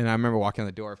 Yeah. And I remember walking out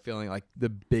the door feeling like the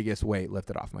biggest weight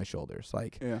lifted off my shoulders.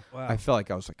 Like, Yeah. Wow. I felt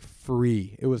like I was like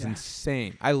free. It was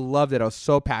insane. I loved it. I was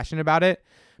so passionate about it.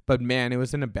 But man, it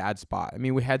was in a bad spot. I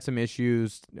mean, we had some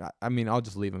issues. I mean, I'll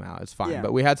just leave them out. It's fine. Yeah.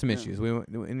 But we had some Yeah. issues. You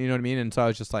know what I mean? And so I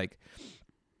was just like,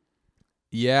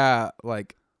 yeah,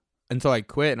 like, and so I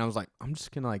quit, and I was like, I'm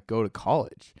just gonna like go to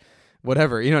college,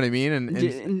 whatever. You know what I mean?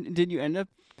 And Did you end up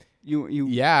You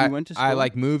went to school? I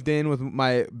like moved in with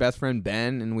my best friend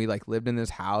Ben, and we like lived in this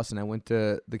house, and I went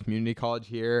to the community college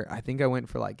here. I think I went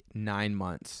for like 9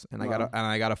 months, and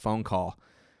I got a phone call.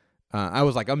 I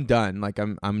was like, I'm done. Like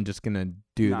I'm just gonna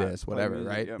do this, whatever, music,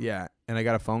 right? Yep. Yeah. And I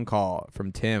got a phone call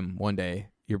from Tim one day,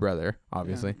 your brother,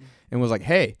 obviously, and was like,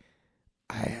 hey,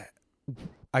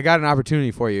 I got an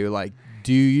opportunity for you. Like,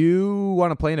 do you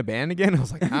want to play in a band again? I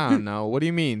was like, I don't know. What do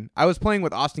you mean? I was playing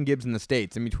with Austin Gibbs in the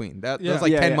States in between. Those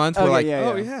like 10 months were like,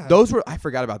 those were, I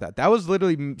forgot about that. That was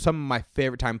literally some of my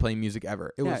favorite time playing music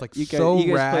ever. It was like you guys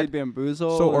rad. Played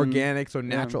Bamboozle. So organic, so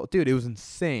natural. Dude, it was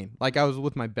insane. Like I was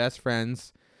with my best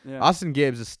friends. Yeah. Austin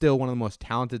Gibbs is still one of the most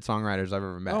talented songwriters I've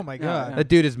ever met. Oh my God. That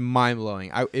dude is mind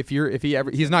blowing. He's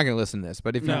not going to listen to this,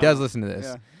 but if he does listen to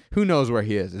this, who knows where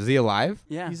he is? Is he alive?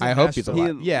 Yeah. I hope he's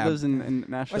alive. He lives in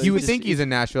Nashville. You would think he's in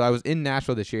Nashville. I was in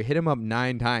Nashville this year. Hit him up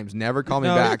 9 times. Never called me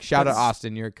back. Shout out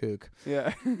Austin. You're a kook.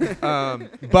 Yeah.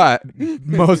 But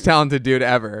most talented dude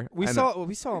ever. We saw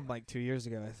him like 2 years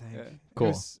ago, I think. Yeah.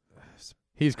 Cool.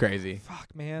 He's crazy.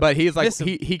 Fuck, man. But he's like,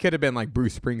 he could have been like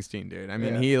Bruce Springsteen, dude. I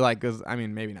mean, he like was, I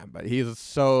mean, maybe not, but he's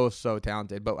so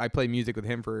talented. But I played music with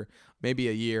him for maybe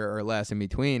a year or less in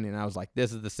between, and I was like,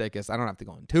 this is the sickest. I don't have to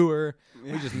go on tour.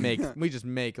 Yeah. We just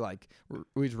make like,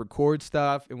 we just record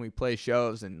stuff and we play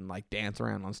shows and like dance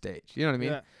around on stage. You know what I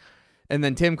mean? Yeah. And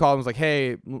then Tim called and was like,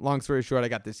 hey, long story short, I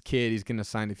got this kid. He's going to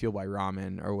sign to Fueled by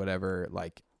Ramen or whatever.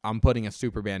 Like, I'm putting a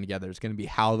super band together. It's going to be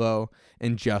Halvo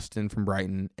and Justin from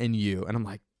Brinton and you. And I'm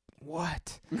like,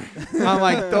 what? I'm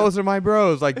like, those are my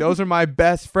bros. Like, those are my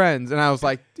best friends. And I was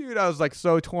like, dude, I was like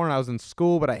so torn. I was in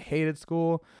school, but I hated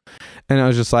school. And I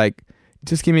was just like,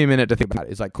 just give me a minute to think about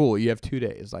it. It's like, cool, you have 2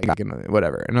 days. Like,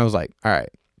 whatever. And I was like, all right.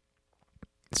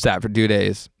 Sat for 2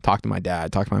 days, talked to my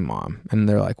dad, talked to my mom. And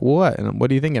they're like, what? And what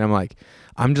do you think? And I'm like,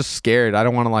 I'm just scared. I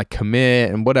don't want to like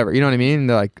commit and whatever. You know what I mean? And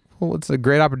they're like, well, it's a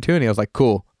great opportunity. I was like,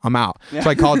 cool, I'm out. Yeah. So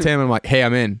I called Tim and I'm like, hey,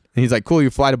 I'm in. And he's like, cool, you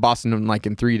fly to Boston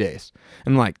in 3 days.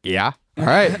 And I'm like, yeah, all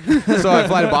right. So I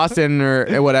fly to Boston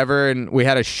or whatever, and we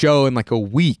had a show in like a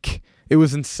week. It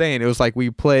was insane. It was like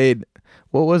we played,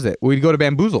 what was it? We'd go to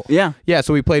Bamboozle. Yeah. Yeah,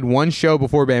 so we played one show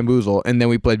before Bamboozle, and then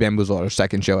we played Bamboozle at our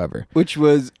second show ever. Which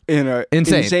was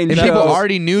insane And show. people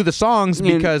already knew the songs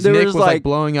because Nick was like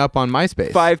blowing up on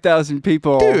MySpace. 5,000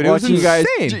 people Dude, watching you guys.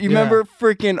 Insane. You remember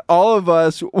freaking all of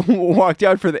us walked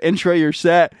out for the intro of your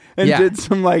set and did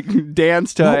some like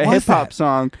dance to a hip-hop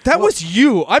song. That was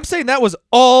you. I'm saying that was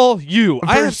all you.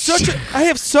 I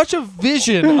have such a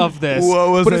vision of this.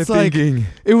 What was I thinking?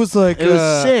 It was like it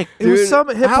was sick, dude. It was some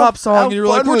hip-hop song, and you were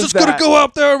like, we're just going to go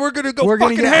out there and we're going to go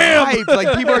fucking ham. Hyped.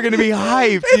 Like, people are going to be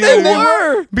hyped. And they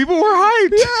were. People were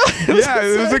hyped. Yeah,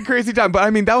 it was a crazy time. But I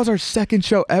mean, that was our second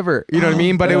show ever. You know what I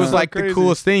mean? But it was like the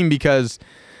coolest thing because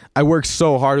I worked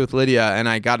so hard with Lydia, and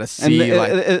I got to see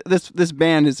this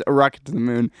band is a rocket to the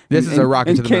moon. This is a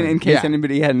rocket to the moon. In case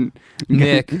anybody hadn't.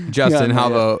 Nick, Justin,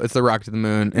 Halvo, it's the rocket to the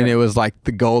moon, and it was like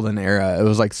the golden era. It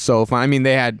was like so fun. I mean,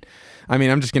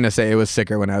 I'm just gonna say it was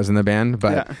sicker when I was in the band,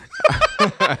 but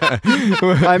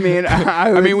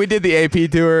I mean, we did the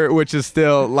AP tour, which is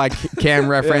still like Cam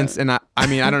reference, and I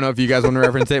mean, I don't know if you guys want to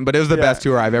reference it, but it was the best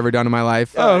tour I've ever done in my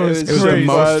life. Oh, it was the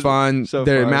most fun. So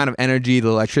the amount of energy, the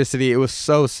electricity, it was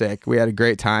so sick. We had a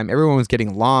great time. Everyone was getting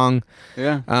along.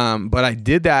 Yeah. But I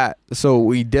did that. So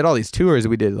we did all these tours.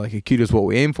 We did like a Cute Is What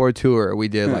We Aim For tour. We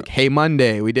did like Hey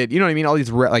Monday. We did, you know what I mean? All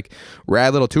these like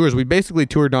rad little tours. We basically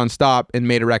toured nonstop and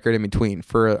made a record in between.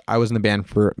 I was in the band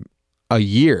for a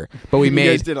year, but we made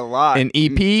guys did a lot. An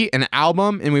EP, an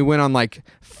album, and we went on like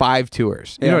 5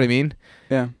 tours. You know what I mean?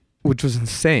 Yeah. Which was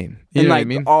insane. You know what like I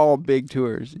mean? All big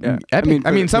tours. Yeah. Epic.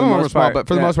 I mean, some of them were small, but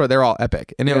for the most part, they're all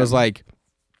epic. And it was like,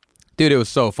 dude, it was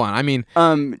so fun. I mean,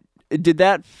 did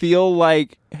that feel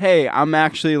like, hey, I'm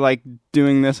actually like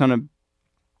doing this on a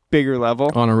bigger level,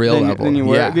 on a real level than you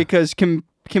were? Yeah. Because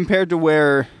compared to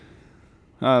where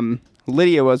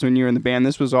Lydia was when you were in the band,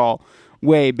 this was all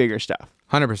way bigger stuff.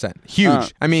 100%.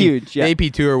 Huge. I mean, huge, yeah. The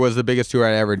AP tour was the biggest tour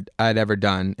I'd ever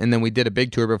done. And then we did a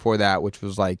big tour before that, which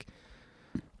was like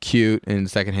Cute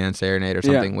and Secondhand Serenade or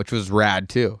something, which was rad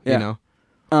too, you know?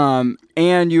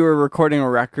 And you were recording a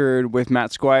record with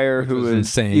Matt Squire, who was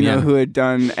insane, you know, who had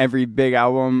done every big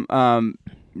album.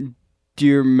 Do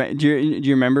you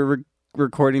remember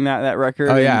recording that record?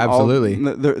 Oh yeah, absolutely.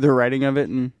 The writing of it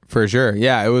and for sure.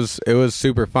 Yeah, it was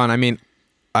super fun. I mean,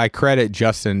 I credit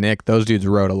Justin and Nick. Those dudes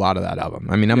wrote a lot of that album.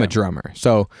 I mean, I'm a drummer,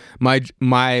 so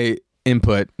my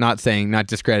input. Not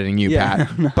discrediting you, Pat,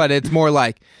 but it's more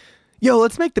like, yo,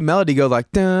 let's make the melody go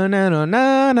like da na na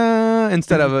na na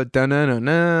instead of a da na na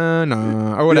na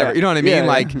na or whatever. You know what I mean?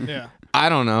 I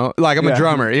don't know. Like, I'm a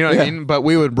drummer. You know what I mean? But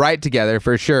we would write together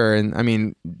for sure. And I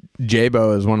mean,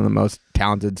 J-Bo is one of the most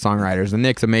talented songwriters, and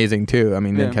Nick's amazing too. I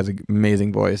mean, Nick has an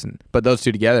amazing voice, but those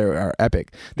two together are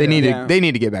epic. They need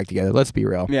to get back together. Let's be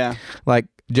real. Yeah. Like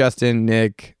Justin,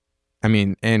 Nick,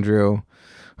 Andrew.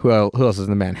 Who else is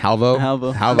in the band? Halvo.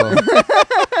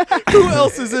 Who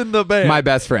else is in the band? My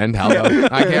best friend,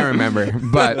 Halvo. I can't remember,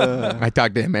 but I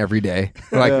talk to him every day.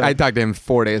 Like I talk to him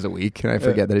 4 days a week, and I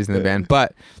forget that he's in the band.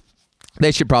 But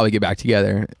they should probably get back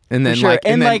together. And then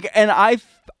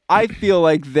I feel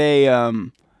like they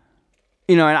and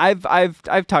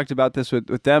I've talked about this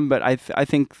with them, but I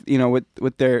think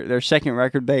with their second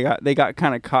record they got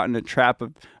kind of caught in a trap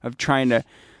of trying to.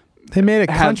 They made a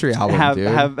country album, dude.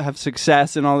 Have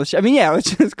success and all this. I mean, yeah,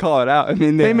 let's just call it out. I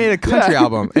mean, they made a country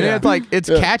album, and it's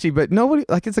catchy, but nobody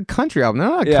it's a country album. They're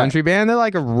not a country band. They're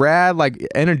like a rad,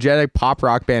 energetic pop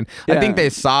rock band. Yeah. I think they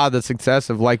saw the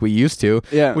success of Like We Used To,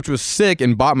 which was sick,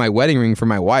 and bought my wedding ring for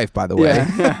my wife. By the way,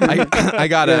 I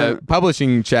got a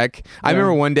publishing check. I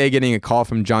remember one day getting a call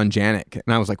from John Janik,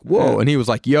 and I was like, "Whoa!" And he was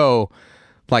like, "Yo."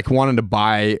 Wanted to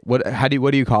buy what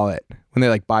do you call it when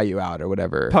they buy you out or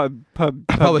whatever?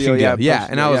 Publishing deal. Yeah.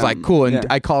 And I was like, cool. And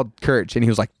I called Kirch, and he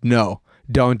was like, no,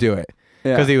 don't do it.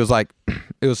 Because he was like,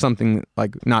 it was something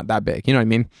not that big. You know what I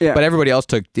mean? Yeah. But everybody else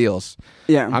took deals.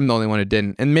 Yeah. I'm the only one who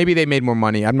didn't. And maybe they made more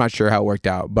money. I'm not sure how it worked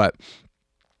out. But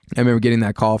I remember getting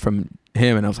that call from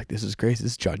him, and I was like, this is crazy.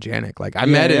 This is John Janik. I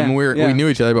met him. We knew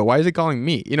each other, but why is he calling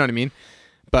me? You know what I mean?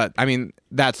 But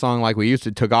that song, Like We Used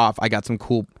To, took off. I got some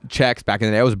cool checks back in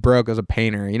the day. I was broke as a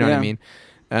painter, you know what I mean?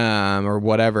 Or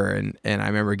whatever. And I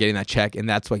remember getting that check, and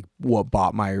that's what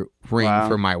bought my ring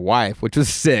for my wife, which was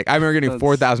sick. I remember getting a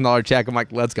 $4,000 check. I'm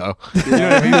like, let's go. You know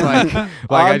what I mean?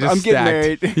 I just I'm stacked. getting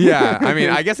married.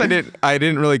 Yeah. I guess I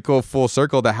didn't really go full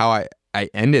circle to how I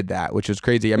ended that, which was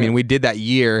crazy. We did that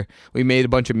year. We made a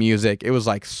bunch of music. It was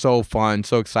so fun,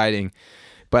 so exciting.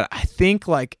 But I think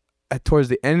towards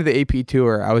the end of the AP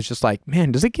tour, I was just like,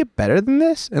 man, does it get better than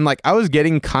this? And I was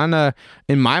getting kind of,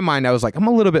 in my mind, I was like, I'm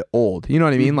a little bit old. You know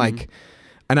what I mean? Mm-hmm.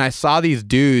 And I saw these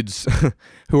dudes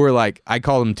who were I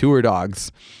call them tour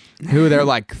dogs, who they're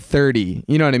 30.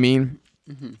 You know what I mean?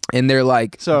 Mm-hmm. And they're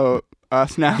so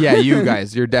us now. Yeah, you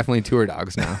guys, you're definitely tour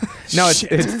dogs now. No,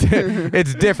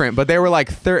 it's different. But they were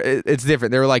it's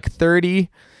different. They were 30,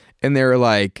 and they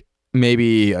were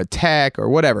maybe a tech or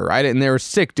whatever, right? And they were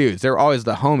sick dudes. They were always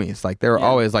the homies. They were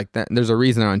always that. There's a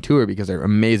reason they're on tour, because they're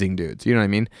amazing dudes. You know what I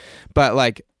mean?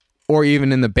 But or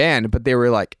even in the band, but they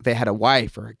were they had a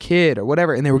wife or a kid or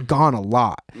whatever, and they were gone a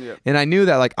lot. Yep. And I knew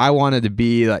that I wanted to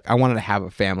be I wanted to have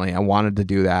a family. I wanted to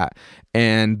do that.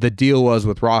 And the deal was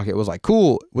with Rocket was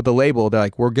cool with the label. They're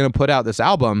we're gonna put out this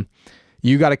album.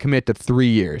 You got to commit to 3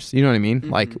 years. You know what I mean?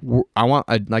 Mm-hmm. I want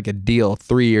a deal,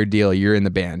 3-year deal. You're in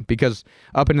the band, because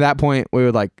up until that point we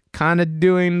were kind of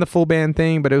doing the full band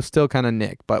thing, but it was still kind of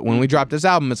Nick. But when we drop this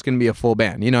album, it's going to be a full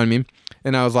band. You know what I mean?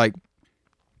 And I was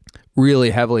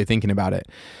really heavily thinking about it.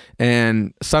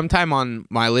 And sometime on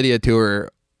my Lydia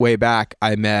tour way back,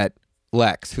 I met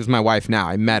Lex, who's my wife now.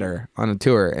 I met her on a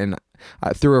tour, and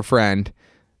through a friend.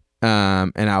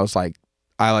 And I was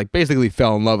I basically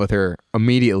fell in love with her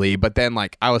immediately, but then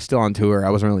I was still on tour.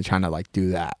 I wasn't really trying to do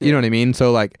that. You know what I mean?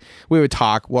 So we would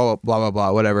talk, blah blah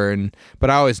blah, whatever. But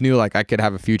I always knew I could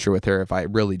have a future with her if I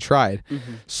really tried.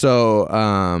 Mm-hmm. So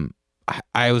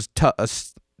I was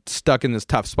stuck in this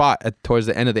tough spot towards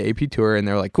the end of the AP tour, and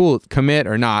they're cool, commit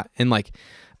or not. And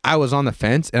I was on the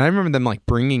fence, and I remember them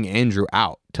bringing Andrew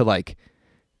out to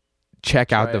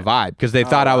check out the vibe, because they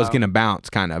thought I was gonna bounce.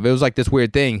 Kind of, it was this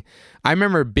weird thing. I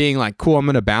remember being cool, I'm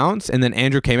gonna bounce, and then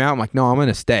Andrew came out. I'm no, I'm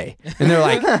gonna stay. And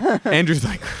they're Andrew's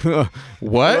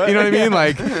what? You know what I mean?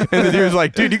 And the dude was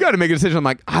dude, you got to make a decision.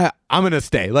 I'm I'm gonna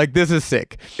stay. This is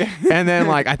sick. And then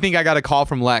I think I got a call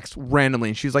from Lex randomly,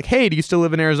 and she's hey, do you still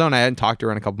live in Arizona? I hadn't talked to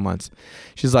her in a couple months.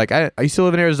 She's I you still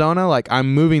live in Arizona?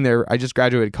 I'm moving there. I just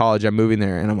graduated college. I'm moving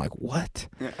there. And I'm what?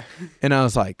 Yeah. And I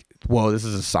was whoa, this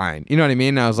is a sign. You know what I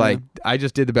mean? And I was I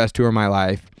just did the best tour of my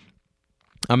life.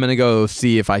 I'm gonna go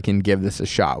see if I can give this a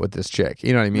shot with this chick.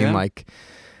 You know what I mean? Yeah.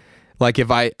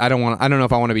 If I don't know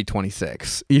if I want to be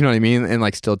 26. You know what I mean?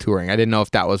 And still touring. I didn't know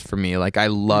if that was for me. I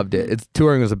loved it.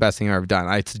 Touring was the best thing I've ever done.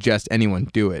 I suggest anyone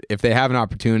do it if they have an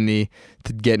opportunity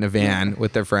to get in a van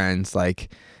with their friends,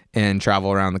 and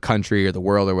travel around the country or the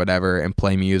world or whatever, and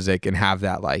play music and have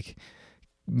that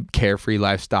carefree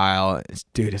lifestyle.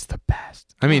 Dude, it's the best.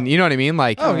 You know what I mean?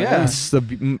 Oh yeah, it's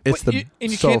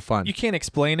so fun. You can't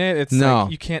explain it. It's no,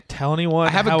 you can't tell anyone.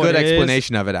 I have a good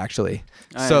explanation of it, actually.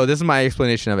 So this is my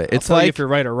explanation of it. It's tell you if you're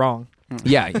right or wrong.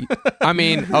 Yeah,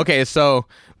 okay. So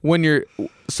when you're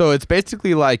So it's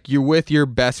basically like you're with your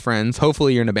best friends.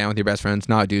 Hopefully you're in a band with your best friends,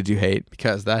 not dudes you hate,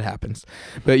 because that happens.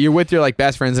 But you're with your like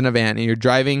best friends in a van, and you're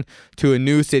driving to a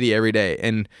new city every day,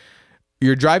 and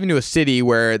you're driving to a city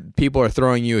where people are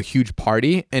throwing you a huge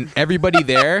party, and everybody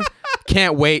there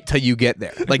can't wait till you get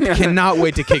there. Like, cannot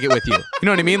wait to kick it with you. You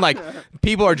know what I mean? Like,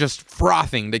 people are just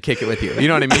frothing to kick it with you. You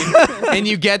know what I mean? And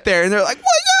you get there, and they're like, "What's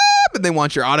up?" And they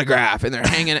want your autograph, and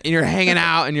you're hanging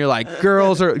out, and you're like,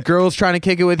 girls trying to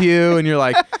kick it with you, and you're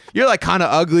like kind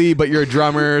of ugly, but you're a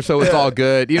drummer, so it's all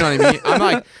good. You know what I mean? I'm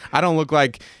like, I don't look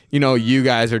like, you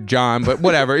guys are John, but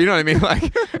whatever. You know what I mean?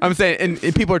 Like, I'm saying,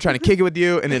 and people are trying to kick it with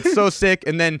you, and it's so sick.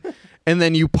 And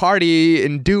then you party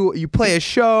and you play a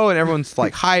show, and everyone's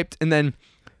like hyped, and then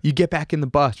you get back in the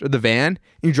bus or the van,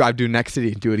 and you drive to the next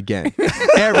city and do it again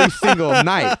every single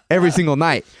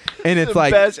night. And it's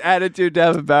like best attitude to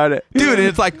have about it, dude. And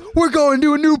it's like, we're going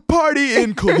to a new party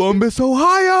in Columbus,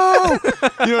 Ohio.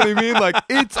 You know what I mean? Like,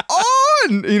 it's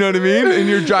on. You know what I mean? And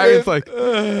you're driving. It's like,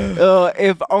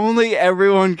 if only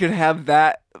everyone could have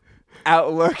that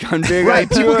outlook on being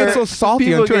right. on tour. People get so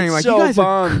salty on touring. Like, so you guys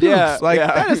bummed. are creeps. Like,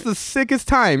 that is the sickest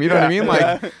time. You know what I mean?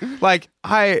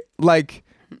 Like,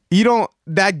 you don't.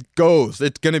 That goes.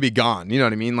 It's gonna be gone. You know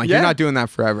what I mean? Like, you're not doing that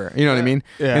forever. You know what I mean?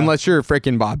 Yeah. Unless you're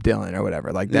freaking Bob Dylan or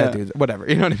whatever. Like, that dude's whatever.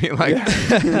 You know what I mean?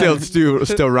 Like,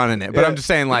 still running it. But I'm just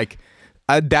saying, like,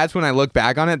 that's when I look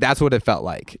back on it. That's what it felt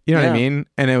like. You know what I mean?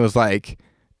 And it was like,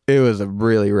 it was a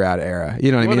really rad era.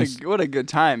 You know what I mean? What a good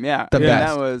time. Yeah. The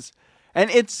best. That was, and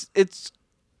it's.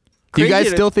 Do you guys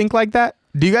still think like that?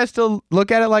 Do you guys still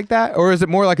look at it like that, or is it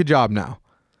more like a job now?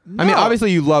 No. I mean,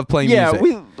 obviously you love playing music.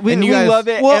 Yeah, we guys, love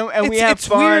it, and we have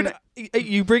fun. Weird.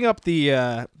 You bring up the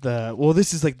well,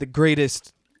 this is like the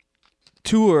greatest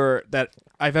tour that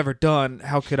I've ever done.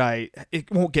 How could I? It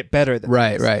won't get better than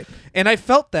this. Right. And I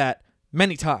felt that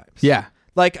many times. Yeah.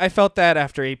 Like, I felt that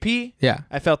after AP. Yeah.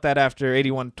 I felt that after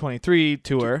 8123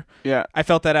 tour. Yeah. I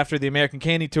felt that after the American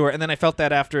Candy tour, and then I felt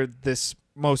that after this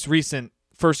most recent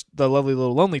the Lovely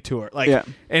Little Lonely tour. Like,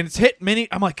 and it's hit many.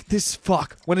 I'm like,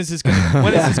 when is this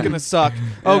gonna suck?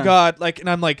 Oh God. Like, and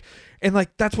I'm like,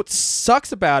 that's what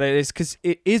sucks about it, is because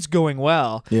it is going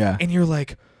well. Yeah. And you're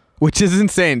like, which is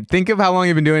insane. Think of how long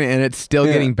you've been doing it, and it's still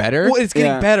getting better. Well, it's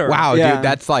getting better. Wow, dude,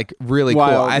 that's like really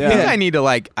wild, cool. I think I need to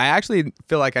I actually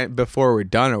feel like before we're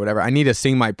done or whatever, I need to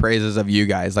sing my praises of you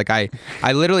guys. Like, I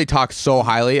literally talk so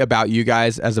highly about you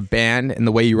guys as a band and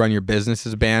the way you run your business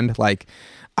as a band. Like,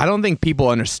 I don't think people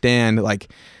understand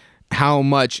like how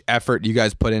much effort you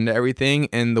guys put into everything,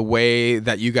 and the way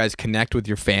that you guys connect with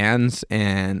your fans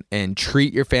and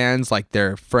treat your fans like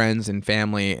they're friends and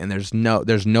family, and there's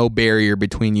no barrier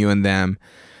between you and them,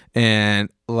 and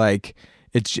like,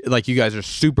 it's like you guys are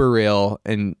super real,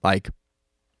 and like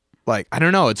I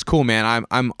don't know, it's cool, man.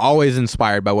 I'm always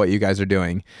inspired by what you guys are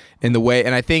doing, and the way,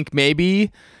 and I think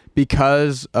maybe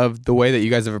because of the way that you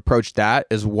guys have approached that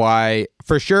is why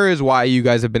you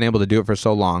guys have been able to do it for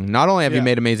so long. Not only have you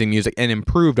made amazing music and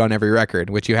improved on every record,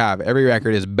 which you have. Every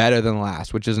record is better than the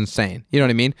last, which is insane. You know what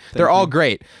I mean? They're all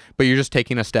great, but you're just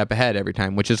taking a step ahead every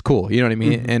time, which is cool. You know what I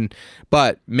mean? Mm-hmm.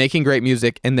 But making great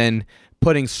music and then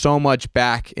putting so much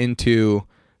back into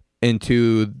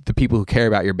the people who care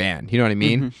about your band. You know what I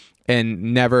mean? Mm-hmm.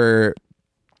 And never,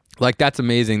 like, that's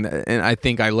amazing. And I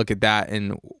think I look at that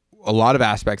and a lot of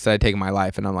aspects that I take in my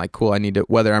life, and I'm like, cool, I need to,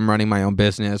 whether I'm running my own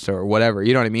business or whatever,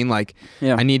 you know what I mean? Like,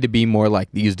 I need to be more like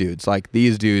these dudes. Like,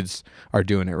 these dudes are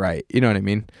doing it right. You know what I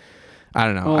mean? I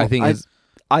don't know. Well, I think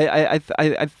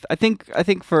I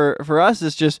think for us,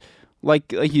 it's just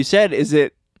like you said, is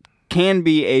it can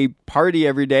be a party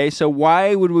every day. So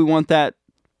why would we want that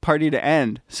party to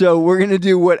end? So we're gonna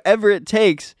do whatever it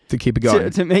takes to keep it going,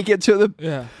 to make it so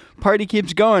the party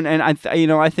keeps going. And I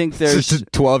think there's it's just a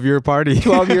 12-year party.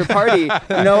 12-year party,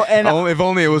 and if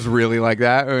only it was really like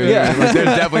that. There's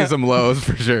definitely some lows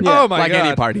for sure. Oh my God.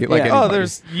 Any party, like any party.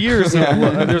 There's years.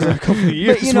 There's a couple of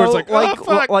years but, where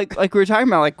it's like, like we were talking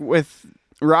about, like with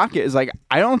Rocket, is like,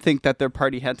 I don't think that their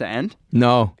party had to end.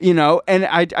 No, and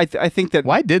I think that,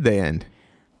 why did they end?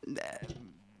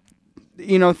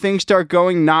 Things start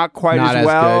going not quite as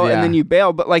well, good, and then you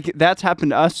bail. But like, that's happened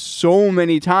to us so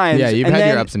many times. Yeah, you've had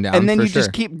your ups and downs, and then for you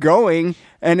just keep going,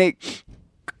 and it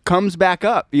comes back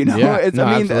up. Yeah,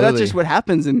 that's just what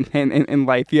happens in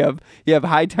life. You have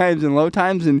high times and low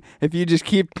times, and if you just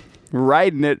keep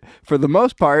riding it for the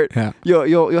most part,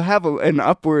 you'll have an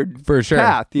upward for sure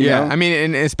path. You know? I mean,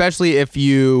 and especially if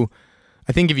you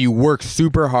work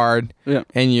super hard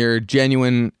and you're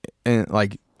genuine and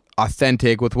like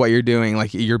authentic with what you're doing,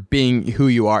 like you're being who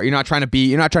you are. You're not trying to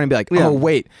be like, oh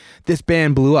wait, this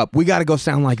band blew up, we got to go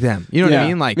sound like them. You know what I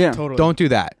mean? Like, totally. Don't do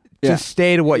that. Just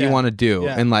stay to what you want to do,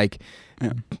 and like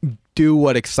do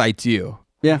what excites you.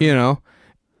 Yeah. You know,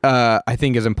 I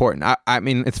think is important. I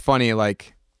mean, it's funny.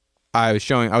 Like, I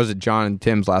was at John and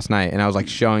Tim's last night, and I was like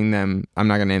showing them. I'm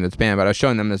not gonna name this band, but I was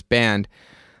showing them this band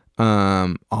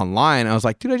online. I was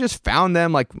like, dude, I just found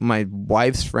them. Like, my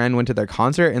wife's friend went to their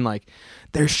concert, and like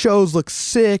their shows look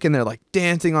sick, and they're like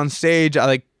dancing on stage. I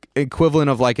like equivalent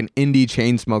of like an indie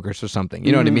Chainsmokers or something.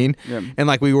 You know what I mean? Yeah. And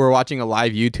like we were watching a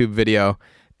live YouTube video.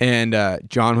 And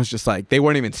John was just like, they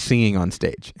weren't even singing on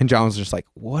stage. And John was just like,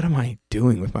 what am I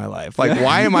doing with my life? Like,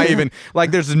 why am I even,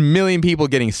 like, there's a million people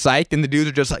getting psyched, and the dudes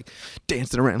are just like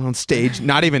dancing around on stage,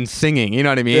 not even singing. You know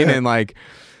what I mean? Yeah. And like,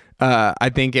 I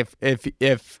think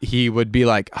if he would be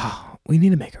like, oh, we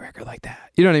need to make a record like that.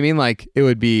 You know what I mean? Like, it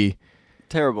would be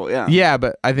terrible. Yeah. Yeah,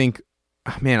 but I think,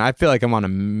 man, I feel like I'm on a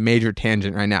major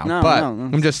tangent right now. But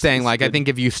I'm just saying, like, I think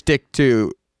if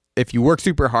you work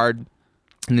super hard,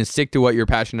 and then stick to what you're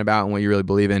passionate about and what you really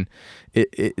believe in,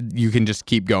 you can just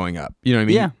keep going up. You know what I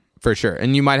mean? Yeah. For sure.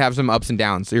 And you might have some ups and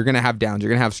downs. So you're going to have downs. You're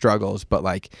going to have struggles, but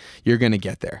like you're going to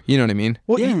get there. You know what I mean?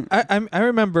 Well, yeah. I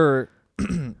remember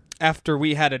after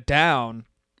we had a down,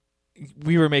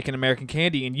 we were making American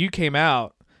Candy, and you came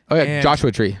out. Oh, yeah.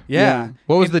 Joshua Tree. Yeah.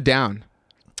 What was the down?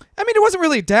 I mean, it wasn't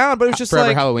really down, but it was just Forever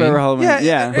like Halloween. Forever Halloween.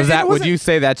 Yeah. Was that? Would you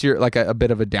say that's your like a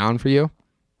bit of a down for you?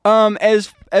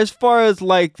 As far as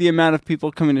like the amount of people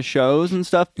coming to shows and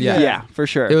stuff, yeah, for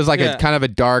sure. It was like a kind of a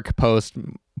dark post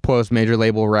major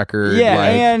label record. Yeah,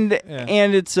 like,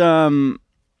 and it's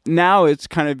now it's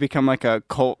kind of become like a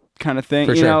cult kind of thing.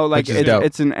 For you sure. know, like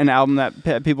it's an album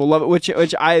that people love, which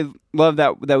I love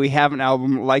that we have an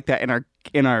album like that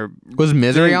in our. Was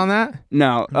Misery on that?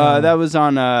 No, that was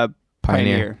on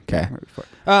Pioneer. Okay.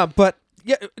 But.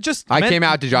 Yeah, just I came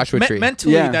out to Joshua Tree.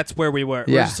 Mentally, that's where we were.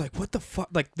 Yeah. We're just like, what the fuck?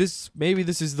 Like maybe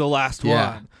this is the last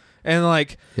Yeah. one. And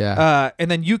like, and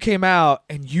then you came out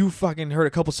and you fucking heard a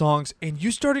couple songs and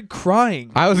you started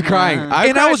crying. I was crying.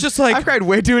 I was just like, I've cried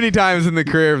way too many times in the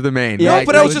career of the main. Yeah, like,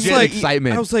 but I was just like,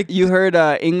 excitement. I was like, you heard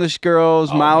English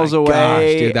Girls, Miles my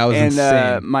Away, gosh, dude, that was and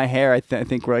insane. My Hair. I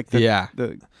think were like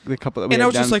the couple that we. And had I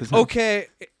was down just at like, the time. okay,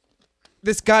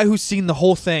 this guy who's seen the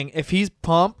whole thing, if he's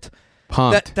pumped.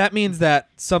 That means that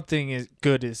something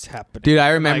good is happening. Dude, I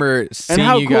remember seeing and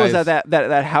how you cool guys. is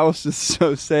that house is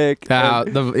so sick.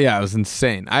 It was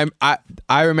insane. I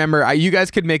remember you guys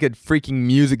could make a freaking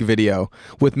music video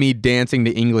with me dancing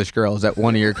to English Girls at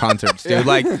one of your concerts, dude.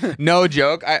 Like, no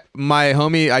joke.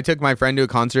 I took my friend to a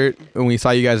concert when we saw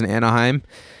you guys in Anaheim.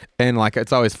 And like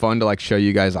it's always fun to like show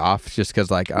you guys off, just because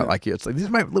like I like it's like these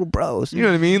are my little bros, you know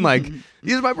what I mean? Like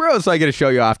these are my bros, so I get to show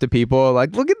you off to people.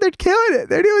 Like look at they're killing it,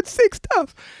 they're doing sick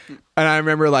stuff. And I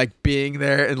remember like being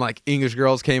there, and like English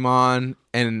Girls came on,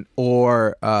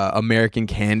 or American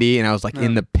Candy, and I was like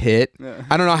in the pit. Yeah.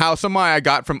 I don't know how somehow I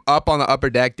got from up on the upper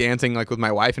deck dancing like with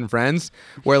my wife and friends.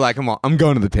 Where like I'm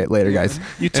going to the pit later, guys.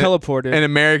 You teleported. And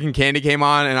American Candy came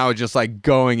on, and I was just like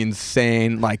going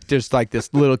insane, like just like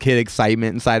this little kid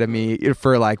excitement inside of me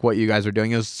for like what you guys were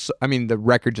doing. It was, I mean, the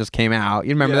record just came out.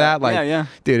 You remember that? Like,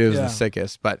 dude, it was the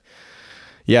sickest. But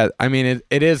yeah, I mean,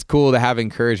 it is cool to have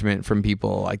encouragement from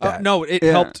people like that. No, it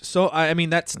helped. So I mean,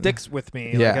 that sticks with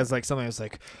me. Like, as like something I was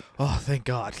like, oh, thank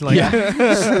God.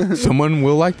 Like, someone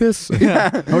will like this.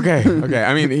 Yeah. Okay.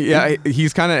 I mean,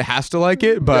 he's kind of has to like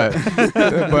it, but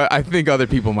I think other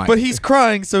people might. But he's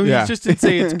crying, so he just didn't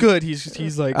say it's good.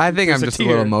 He's like, I think I'm just a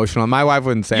little emotional. My wife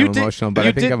wouldn't say I'm emotional, but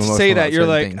I think I'm emotional. Say that you're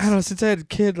like, things. I don't know. Since I had a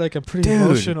kid, like I'm pretty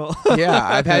emotional. Yeah,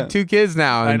 I've had 2 kids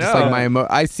now, and just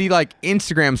like I see like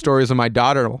Instagram stories of my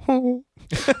daughter.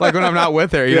 Like when I'm not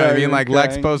with her, you know what I mean? Like crying.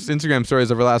 Lex posts Instagram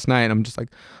stories over last night, and I'm just like,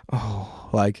 oh,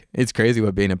 like it's crazy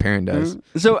what being a parent does.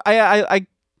 So I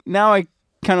now I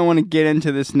kind of want to get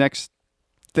into this next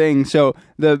thing. So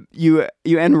you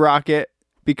end Rocket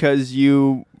because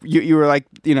you were like,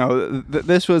 you know,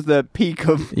 this was the peak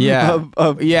of I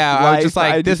was just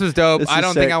like, this was dope. I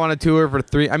don't think I want to tour for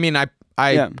 3. I mean, I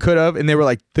could have, and they were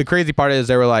like, the crazy part is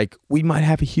they were like, we might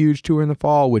have a huge tour in the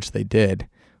fall, which they did.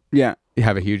 Yeah. You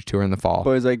have a huge tour in the fall.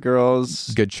 Boys Like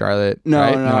Girls. Good Charlotte. No,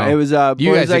 right? no. It was you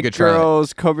Boys guys Like Good Girls,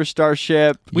 Charlotte. Cobra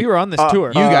Starship. We were on this tour.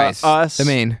 You guys. Us. The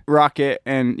main. Rocket.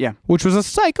 And which was a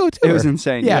psycho tour. It was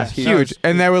insane. Yeah, huge.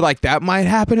 And they were like, that might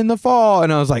happen in the fall.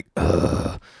 And I was like,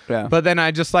 ugh. Yeah. But then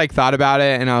I just like thought about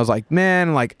it, and I was like,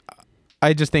 man, like,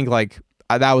 I just think like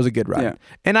that was a good ride. Yeah.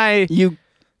 And you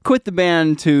quit the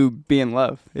band to be in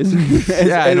love. To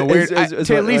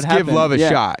at least give love a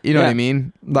shot. You know what I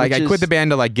mean? Like I quit the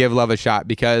band to like give love a shot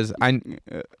because I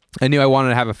knew I wanted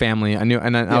to have a family. I knew,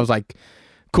 and I was like,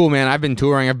 cool, man. I've been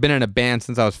touring. I've been in a band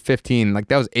since I was 15. Like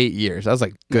that was 8 years. That was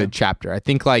like good chapter. I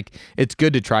think like it's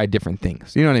good to try different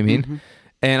things. You know what I mean? Mm-hmm.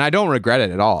 And I don't regret it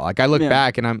at all. Like I look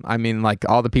back and I mean, like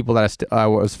all the people that I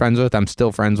was friends with, I'm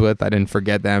still friends with. I didn't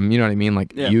forget them. You know what I mean?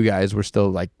 Like you guys were still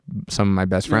like some of my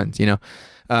best friends, you know?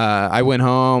 I went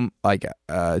home, like,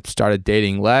 started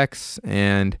dating Lex,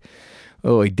 and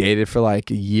we dated for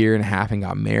like a year and a half and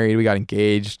got married. We got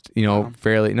engaged, you know,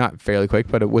 not fairly quick,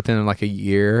 but within like a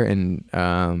year,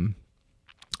 and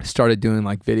started doing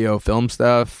like video film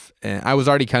stuff. And I was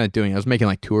already kind of I was making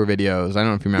like tour videos. I don't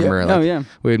know if you remember.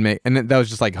 We would make, and that was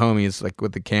just like homies, like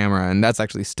with the camera. And that's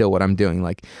actually still what I'm doing,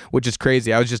 like, which is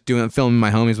crazy. I was just filming my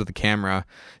homies with the camera,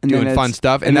 doing fun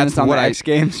stuff. And that's what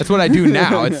that's what I do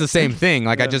now. It's the same thing.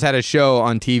 Like I just had a show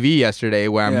on TV yesterday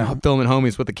where I'm filming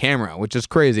homies with the camera, which is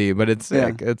crazy, but it's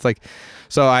like,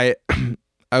 so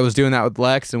I was doing that with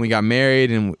Lex, and we got married,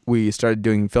 and we started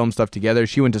doing film stuff together.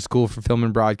 She went to school for film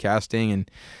and broadcasting, and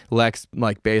Lex,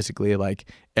 like, basically, like,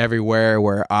 everywhere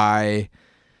where I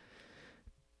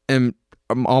am,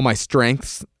 all my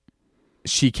strengths,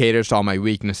 she caters to all my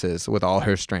weaknesses with all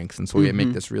her strengths, and so we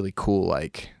make this really cool,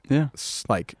 like,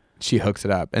 like, she hooks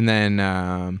it up. And then,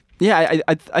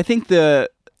 I think the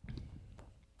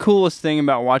coolest thing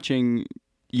about watching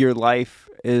your life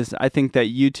is I think that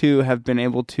you two have been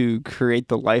able to create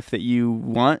the life that you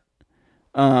want,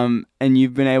 and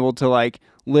you've been able to like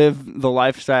live the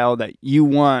lifestyle that you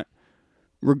want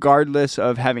regardless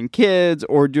of having kids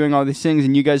or doing all these things.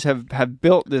 And you guys have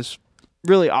built this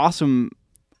really awesome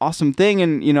thing,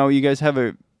 and you know, you guys have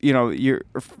you're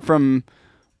from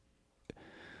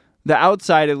the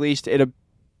outside, at least it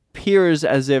appears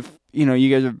as if, you know, you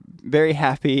guys are very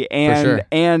happy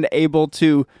and able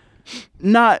to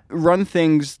not run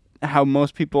things how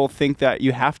most people think that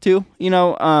you have to, you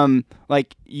know,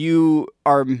 like you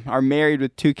are married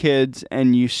with 2 kids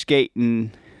and you skate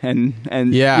and you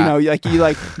know, like you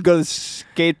like go to the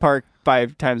skate park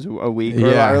 5 times a week,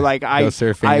 or like I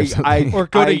or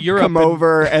go to Europe, come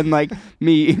over and like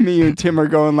me and Tim are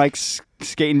going like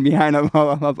skating behind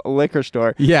a liquor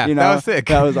store. Yeah, you know, that was sick.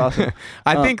 That was awesome.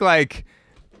 I think like,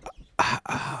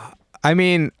 I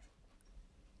mean,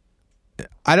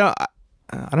 I don't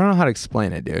know how to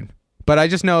explain it, dude. But I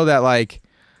just know that like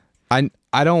I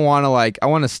don't want to like, I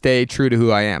want to stay true to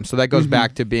who I am. So that goes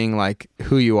back to being like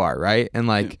who you are, right? And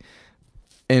like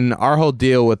in our whole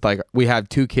deal with like, we have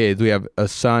 2 kids. We have a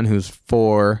son who's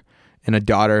 4 and a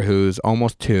daughter who's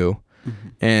almost 2.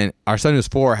 And our son who's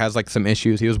 4 has like some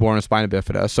issues. He was born with spina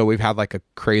bifida, so we've had like a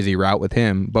crazy route with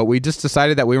him. But we just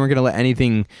decided that we weren't going to let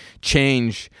anything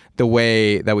change the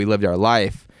way that we lived our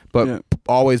life, but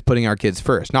always putting our kids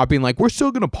first. Not being like, we're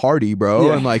still going to party,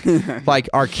 bro. And like like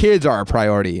our kids are a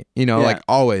priority, you know, like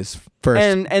always first.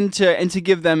 And to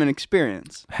give them an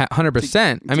experience.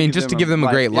 100%. I mean, just to give them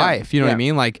a great life. You know what I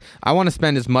mean? Like I want to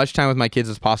spend as much time with my kids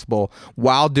as possible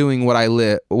while doing what I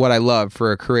love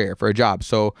for a career, for a job.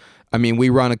 So I mean, we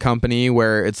run a company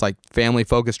where it's like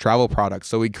family-focused travel products.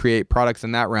 So we create products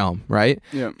in that realm, right?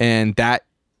 Yeah. And that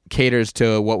caters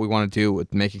to what we want to do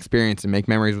with make experience and make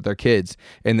memories with our kids.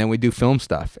 And then we do film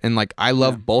stuff. And like, I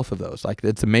love both of those. Like,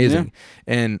 it's amazing.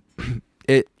 And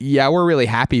we're really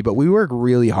happy, but we work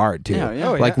really hard too.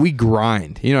 Like we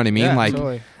grind, you know what I mean? Yeah, like,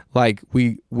 totally. Like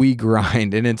we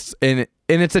grind, and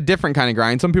it's a different kind of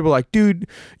grind. Some people are like, dude,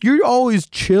 you're always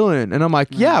chilling. And I'm like,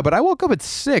 yeah, but I woke up at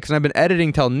 6 and I've been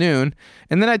editing till noon.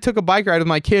 And then I took a bike ride with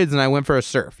my kids and I went for a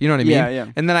surf. You know what I mean?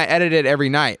 Yeah. And then I edited every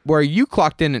night, where you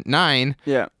clocked in at 9.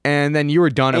 Yeah. And then you were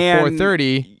done at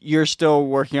 4:30. You're still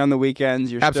working on the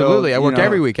weekends. Absolutely. I work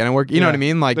every weekend. I work, you know what I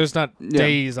mean? Like, there's not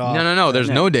days off. No. There's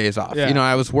no days off. Yeah. You know,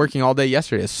 I was working all day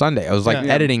yesterday. It's Sunday. I was like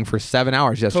editing for 7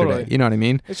 hours yesterday. Totally. You know what I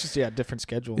mean? It's just, different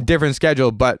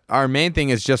schedule. But our main thing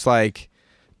is just like,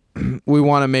 we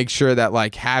want to make sure that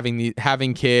like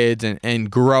having kids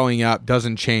and growing up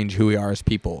doesn't change who we are as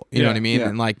people. You know what I mean?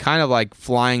 And like kind of like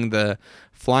flying the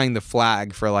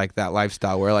flag for like that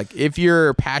lifestyle, where like if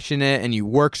you're passionate and you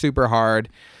work super hard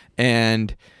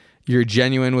and you're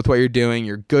genuine with what you're doing,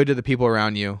 you're good to the people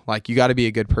around you, like you got to be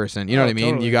a good person. You know what I mean?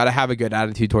 Totally. You got to have a good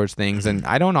attitude towards things. And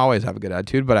I don't always have a good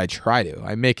attitude, but I try to.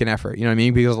 I make an effort. You know what I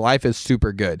mean? Because life is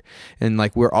super good, and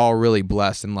like we're all really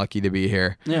blessed and lucky to be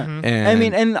here. Yeah. And I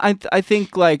mean, and I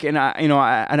think like, and I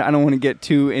don't want to get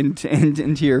too into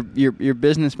your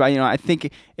business, but I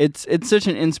think it's such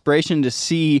an inspiration to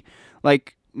see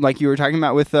like you were talking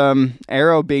about with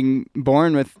Arrow being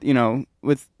born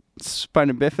with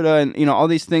spina bifida and all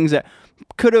these things that we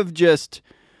could have just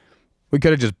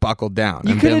buckled down.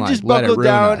 You could have just buckled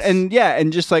down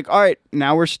and just like, all right,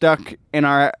 now we're stuck in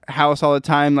our house all the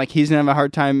time. Like he's gonna have a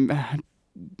hard time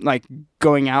like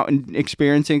going out and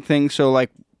experiencing things. So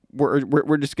like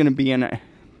we're just gonna be in a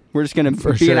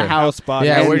in a house spot.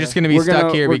 Yeah, we're just gonna be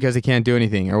stuck here because he can't do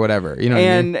anything or whatever. You know what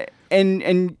I mean?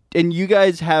 and you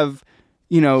guys have,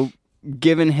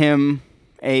 given him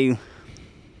a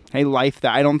life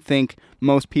that I don't think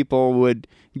most people would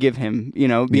give him,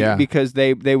 because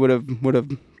they would have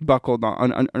buckled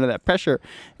under that pressure.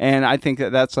 And I think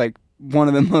that's like one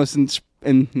of the most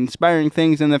inspiring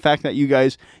things, and the fact that you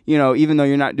guys, even though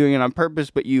you're not doing it on purpose,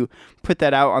 but you put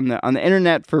that out on the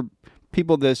internet for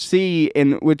people to see,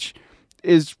 and which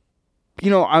is,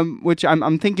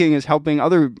 I'm thinking is helping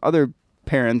other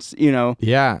parents,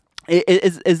 Yeah.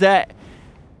 Is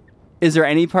there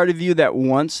any part of you that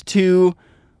wants to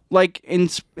like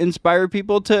inspire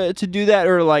people to do that,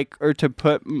 or to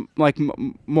put like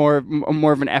more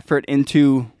of an effort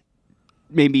into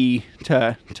maybe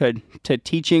to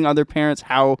teaching other parents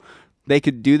how they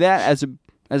could do that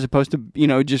as opposed to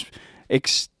just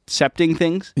accepting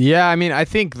things? Yeah, I mean, I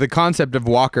think the concept of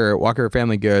Walker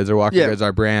Family Goods, or Walker Goods,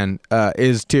 our brand,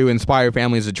 is to inspire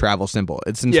families to travel simple.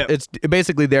 It's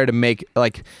basically there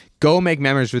to go make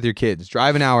memories with your kids.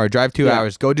 Drive an hour, drive 2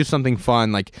 hours, go do something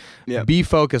fun. Be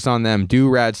focused on them, do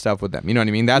rad stuff with them. You know what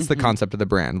I mean? That's the concept of the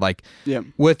brand.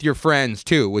 With your friends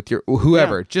too, with your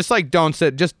whoever. Yeah. Just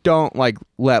don't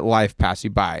let life pass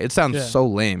you by. It sounds so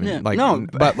lame. Yeah.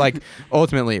 But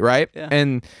ultimately, right?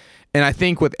 Yeah. And I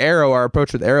think with Arrow, our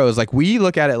approach with Arrow is we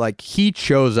look at it like he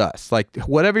chose us.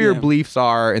 Whatever your beliefs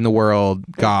are in the world,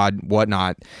 God,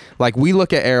 whatnot, we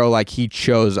look at Arrow like he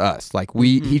chose us.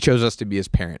 He chose us to be his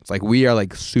parents. We are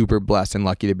super blessed and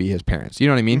lucky to be his parents. You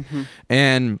know what I mean?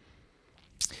 Mm-hmm.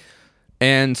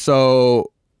 And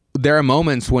so there are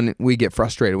moments when we get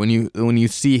frustrated, when you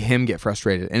see him get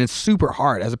frustrated, and it's super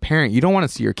hard as a parent. You don't want to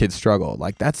see your kids struggle.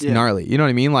 That's gnarly. You know what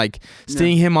I mean?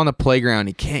 Seeing him on the playground,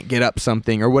 he can't get up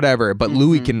something or whatever, but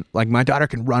Louis can, my daughter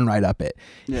can run right up it.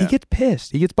 Yeah. He gets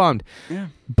pissed. He gets bummed. Yeah.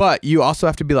 But you also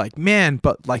have to be man,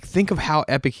 but think of how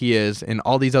epic he is in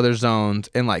all these other zones,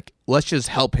 and let's just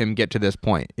help him get to this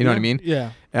point. You know what I mean?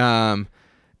 Yeah. And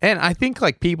I think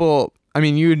people, I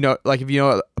mean, if you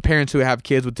know parents who have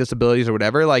kids with disabilities or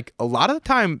whatever, a lot of the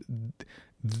time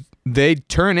they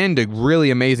turn into really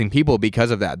amazing people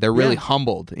because of that. They're really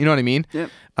humbled. You know what I mean?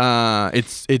 Yeah.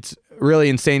 It's really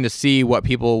insane to see what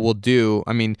people will do.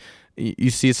 I mean, you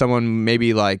see someone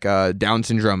maybe Down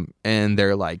syndrome, and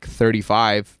they're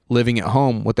 35 living at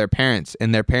home with their parents,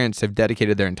 and their parents have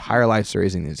dedicated their entire lives to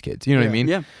raising these kids. You know what I mean?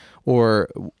 Yeah. Or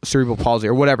cerebral palsy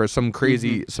or whatever, some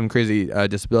crazy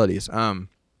disabilities.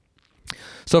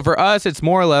 So for us, it's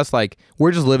more or less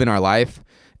we're just living our life,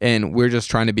 and we're just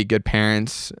trying to be good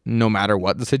parents no matter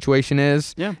what the situation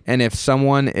is. Yeah. And if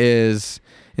someone is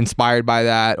inspired by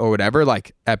that or whatever,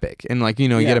 epic. And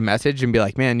you get a message and be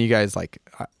man, you guys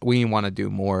we want to do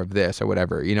more of this or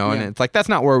whatever, and it's that's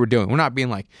not what we're doing. We're not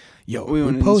being yo,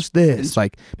 we post this,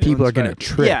 people are gonna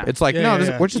trip. Yeah. It's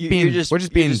we're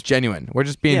just being genuine. We're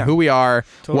just being who we are,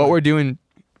 what we're doing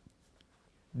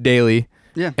daily.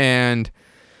 Yeah. And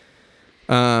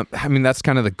I mean, that's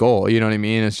kind of the goal, you know what I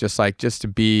mean? It's just just to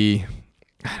be,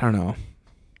 I don't know,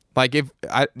 if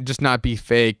I just not be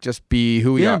fake, just be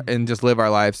who we are, and just live our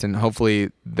lives, and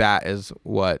hopefully that is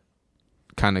what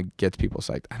kind of gets people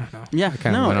psyched. I don't know. Yeah, I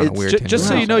kind of went on a weird tangent. Just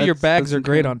so you know, your bags that's are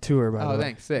great on tour. By the way.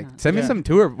 Thanks, sick. Send me some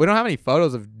tour. We don't have any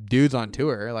photos of dudes on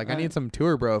tour. I need some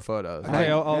tour bro photos. Okay,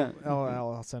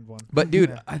 I'll send one. But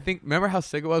dude, I think, remember how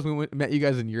sick it was when we met you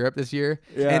guys in Europe this year,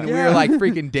 and we were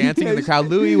freaking dancing in the crowd.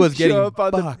 Louis was getting up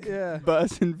on bucked. the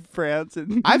bus in France,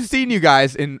 and I've seen you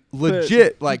guys in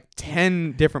legit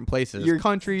 10 different places,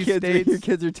 countries, states. Your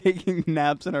kids are taking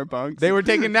naps in our bunks. They were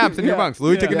taking naps in your bunks.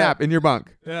 Louis took a nap in your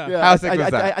bunk. Yeah. How sick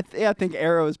was that? I think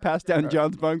Arrow has passed down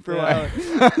John's bunk for a while.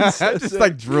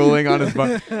 Just drooling on his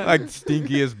bunk,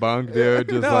 stinkiest bunk, dude.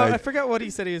 Just I forgot what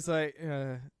he said. He was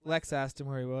Lex asked him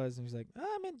where he was, and he's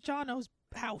I'm in Jono's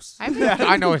house.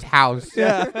 I know his house.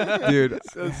 Yeah. Dude,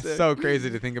 so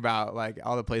crazy to think about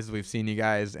all the places we've seen you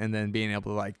guys, and then being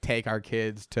able to take our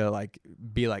kids to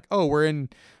be oh, we're in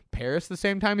Paris the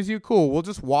same time as you. Cool. We'll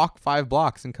just walk 5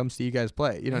 blocks and come see you guys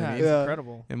play. You know what I mean? It's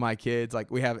incredible. And my kids,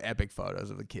 we have epic photos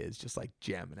of the kids just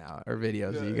jamming out, or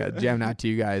videos of you guys jamming out to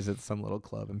you guys at some little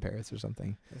club in Paris or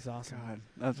something. That's awesome. God,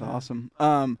 that's awesome.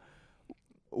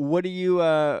 What do you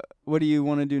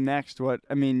want to do next? What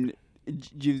I mean,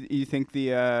 do you think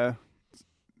the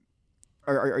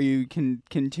are you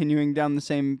continuing down the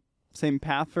same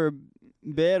path for a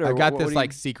bit? Or I got this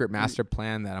secret master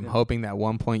plan that I'm hoping that at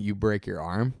one point you break your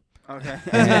arm. Okay.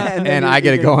 and I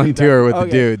get to go on tour with the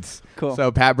dudes. Cool.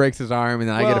 So Pat breaks his arm, and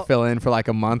then I get to fill in for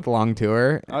a month-long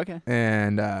tour. Okay.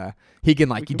 And he can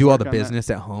do all the business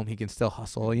at home. He can still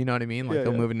hustle. You know what I mean?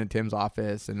 He'll move into Tim's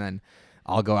office, and then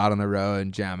I'll go out on the road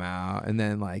and jam out, and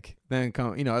then I can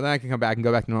come back and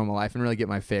go back to normal life and really get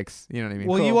my fix. You know what I mean?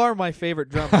 Well, you are my favorite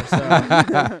drummer,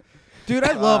 so. Dude,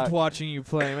 I loved watching you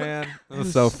play, man. It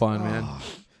was so fun, man.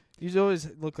 You always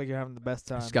look like you're having the best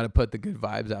time. Just got to put the good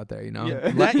vibes out there, you know.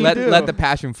 Yeah. Let the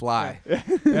passion fly.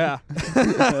 Yeah.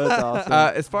 That's awesome.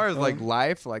 As far as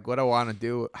life, what I want to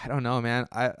do, I don't know, man.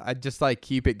 I just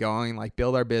keep it going,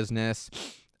 build our business,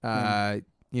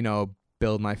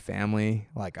 build my family.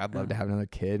 I'd love to have another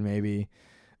kid, maybe,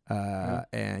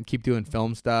 and keep doing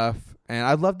film stuff. And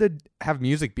I'd love to have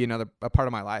music be a part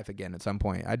of my life again at some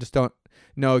point. I just don't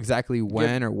know exactly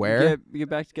when or where. Get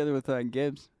back together with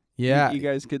Gibbs. Yeah, you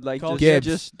guys could Gibbs.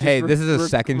 Just hey, this is a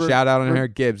second shout out on here,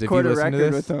 Gibbs. If you listen to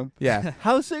this, with him. Yeah.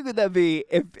 How sick would that be?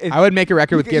 If I would make a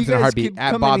record with Gibbs in a heartbeat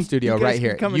at Bob's studio right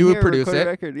here. You would produce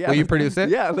it. Yeah, will you produce it?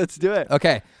 Yeah, let's do it.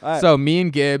 Okay. Right. So me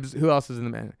and Gibbs. Who else is in the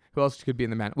band? Who else could be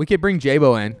in the band? We could bring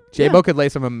J-Bo in. J-Bo could lay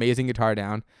some amazing guitar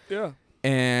down. Yeah.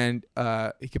 And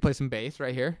he could play some bass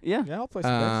right here. Yeah. Yeah, I'll play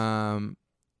some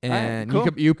bass. And cool.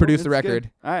 you produce That's the record.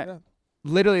 Good. All right. Yeah.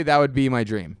 Literally, that would be my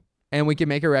dream. And we could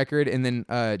make a record, and then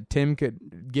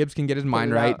Gibbs can get his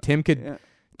mind right. Tim could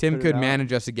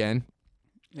manage us again.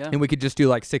 Yeah. And we could just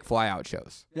do sick fly-out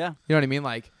shows. Yeah. You know what I mean?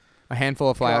 A handful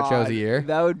of fly-out shows a year.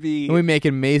 That would be. And we make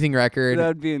an amazing record. That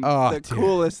would be the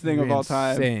coolest thing of all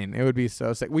time. Insane. It would be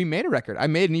so sick. We made a record. I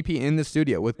made an EP in the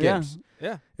studio with Gibbs.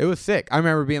 Yeah. It was sick. I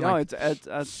remember being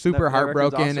it's super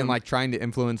heartbroken awesome. and trying to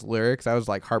influence lyrics. I was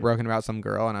heartbroken about some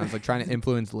girl, and I was trying to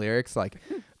influence lyrics.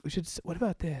 What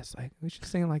about this? We should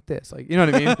sing it like this. You know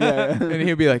what I mean? Yeah. And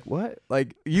he'd be like, what?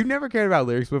 You never cared about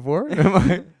lyrics before? And I'm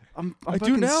like, I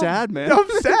do now. Sad, man. I'm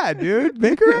sad, dude.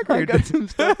 Make a record. I got some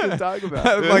stuff to talk about.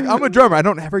 I'm a drummer. I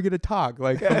don't ever get to talk. Come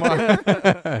on.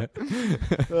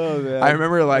 Oh man. I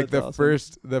remember That's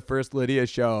the first Lydia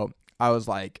show. I was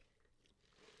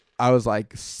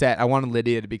set. I wanted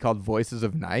Lydia to be called Voices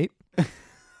of Night.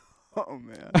 Oh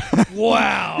man!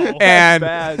 Wow. And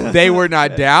they were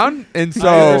not down, and so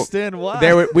I understand why.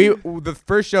 The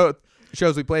first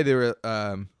shows we played, they were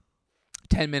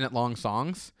 10-minute long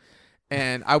songs,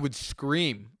 and I would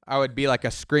scream. I would be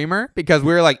a screamer because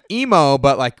we were emo,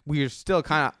 but we were still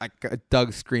kind of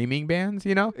Doug screaming bands,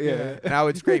 you know? Yeah. And I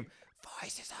would scream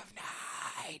Voices of Night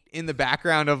in the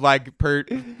background of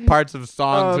parts of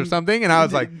songs or something, and I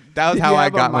was that was how I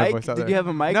got my voice out there. Did you have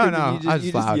a mic? No, I was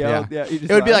just loud. Yelled? Yeah. You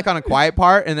just it would be loud? on a quiet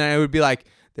part, and then it would be there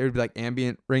would be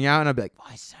ambient ring out, and I'd be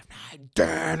Voices of Night. You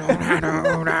know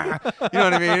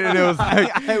what I mean? And it was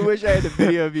I wish I had a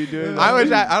video of you doing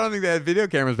that. I don't think they had video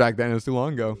cameras back then. It was too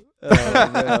long ago.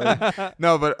 Oh,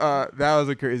 No, but that was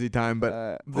a crazy time.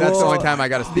 But that's the only time I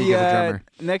got to speak as a drummer.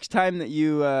 Next time that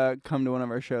you come to one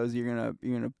of our shows, you're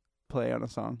gonna play on a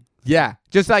song. Yeah,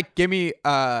 just give me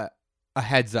a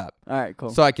heads up. All right, cool.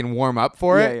 So I can warm up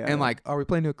for it, Yeah, and are we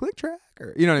playing to a click track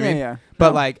or you know what I mean? Yeah.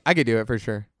 But I could do it for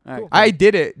sure. All right, Cool. I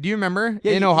did it. Do you remember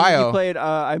in Ohio? You played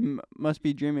I Must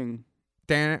Be Dreaming.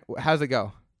 Dan, how's it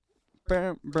go?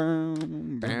 Yeah.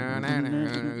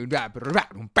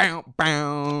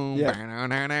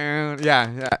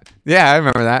 Yeah, I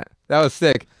remember that. That was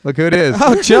sick. Look who it is.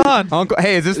 Oh, John. Uncle.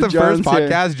 Hey, is this the John's first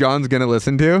podcast John's gonna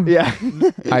listen to? Yeah.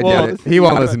 I Well, did it. He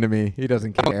won't listen to me. He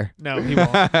doesn't care. No, he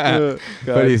won't.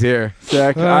 But he's here.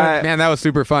 Sick. All right. Man, that was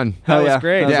super fun. That was yeah.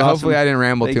 great. That was Yeah, awesome. hopefully I didn't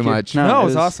ramble Thank too you. much. No, it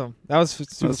was awesome. That was It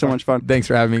super was so fun. much fun. Thanks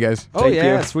for having me, guys. Oh, Thank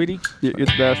yeah, you. sweetie. You're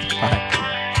the best. Bye.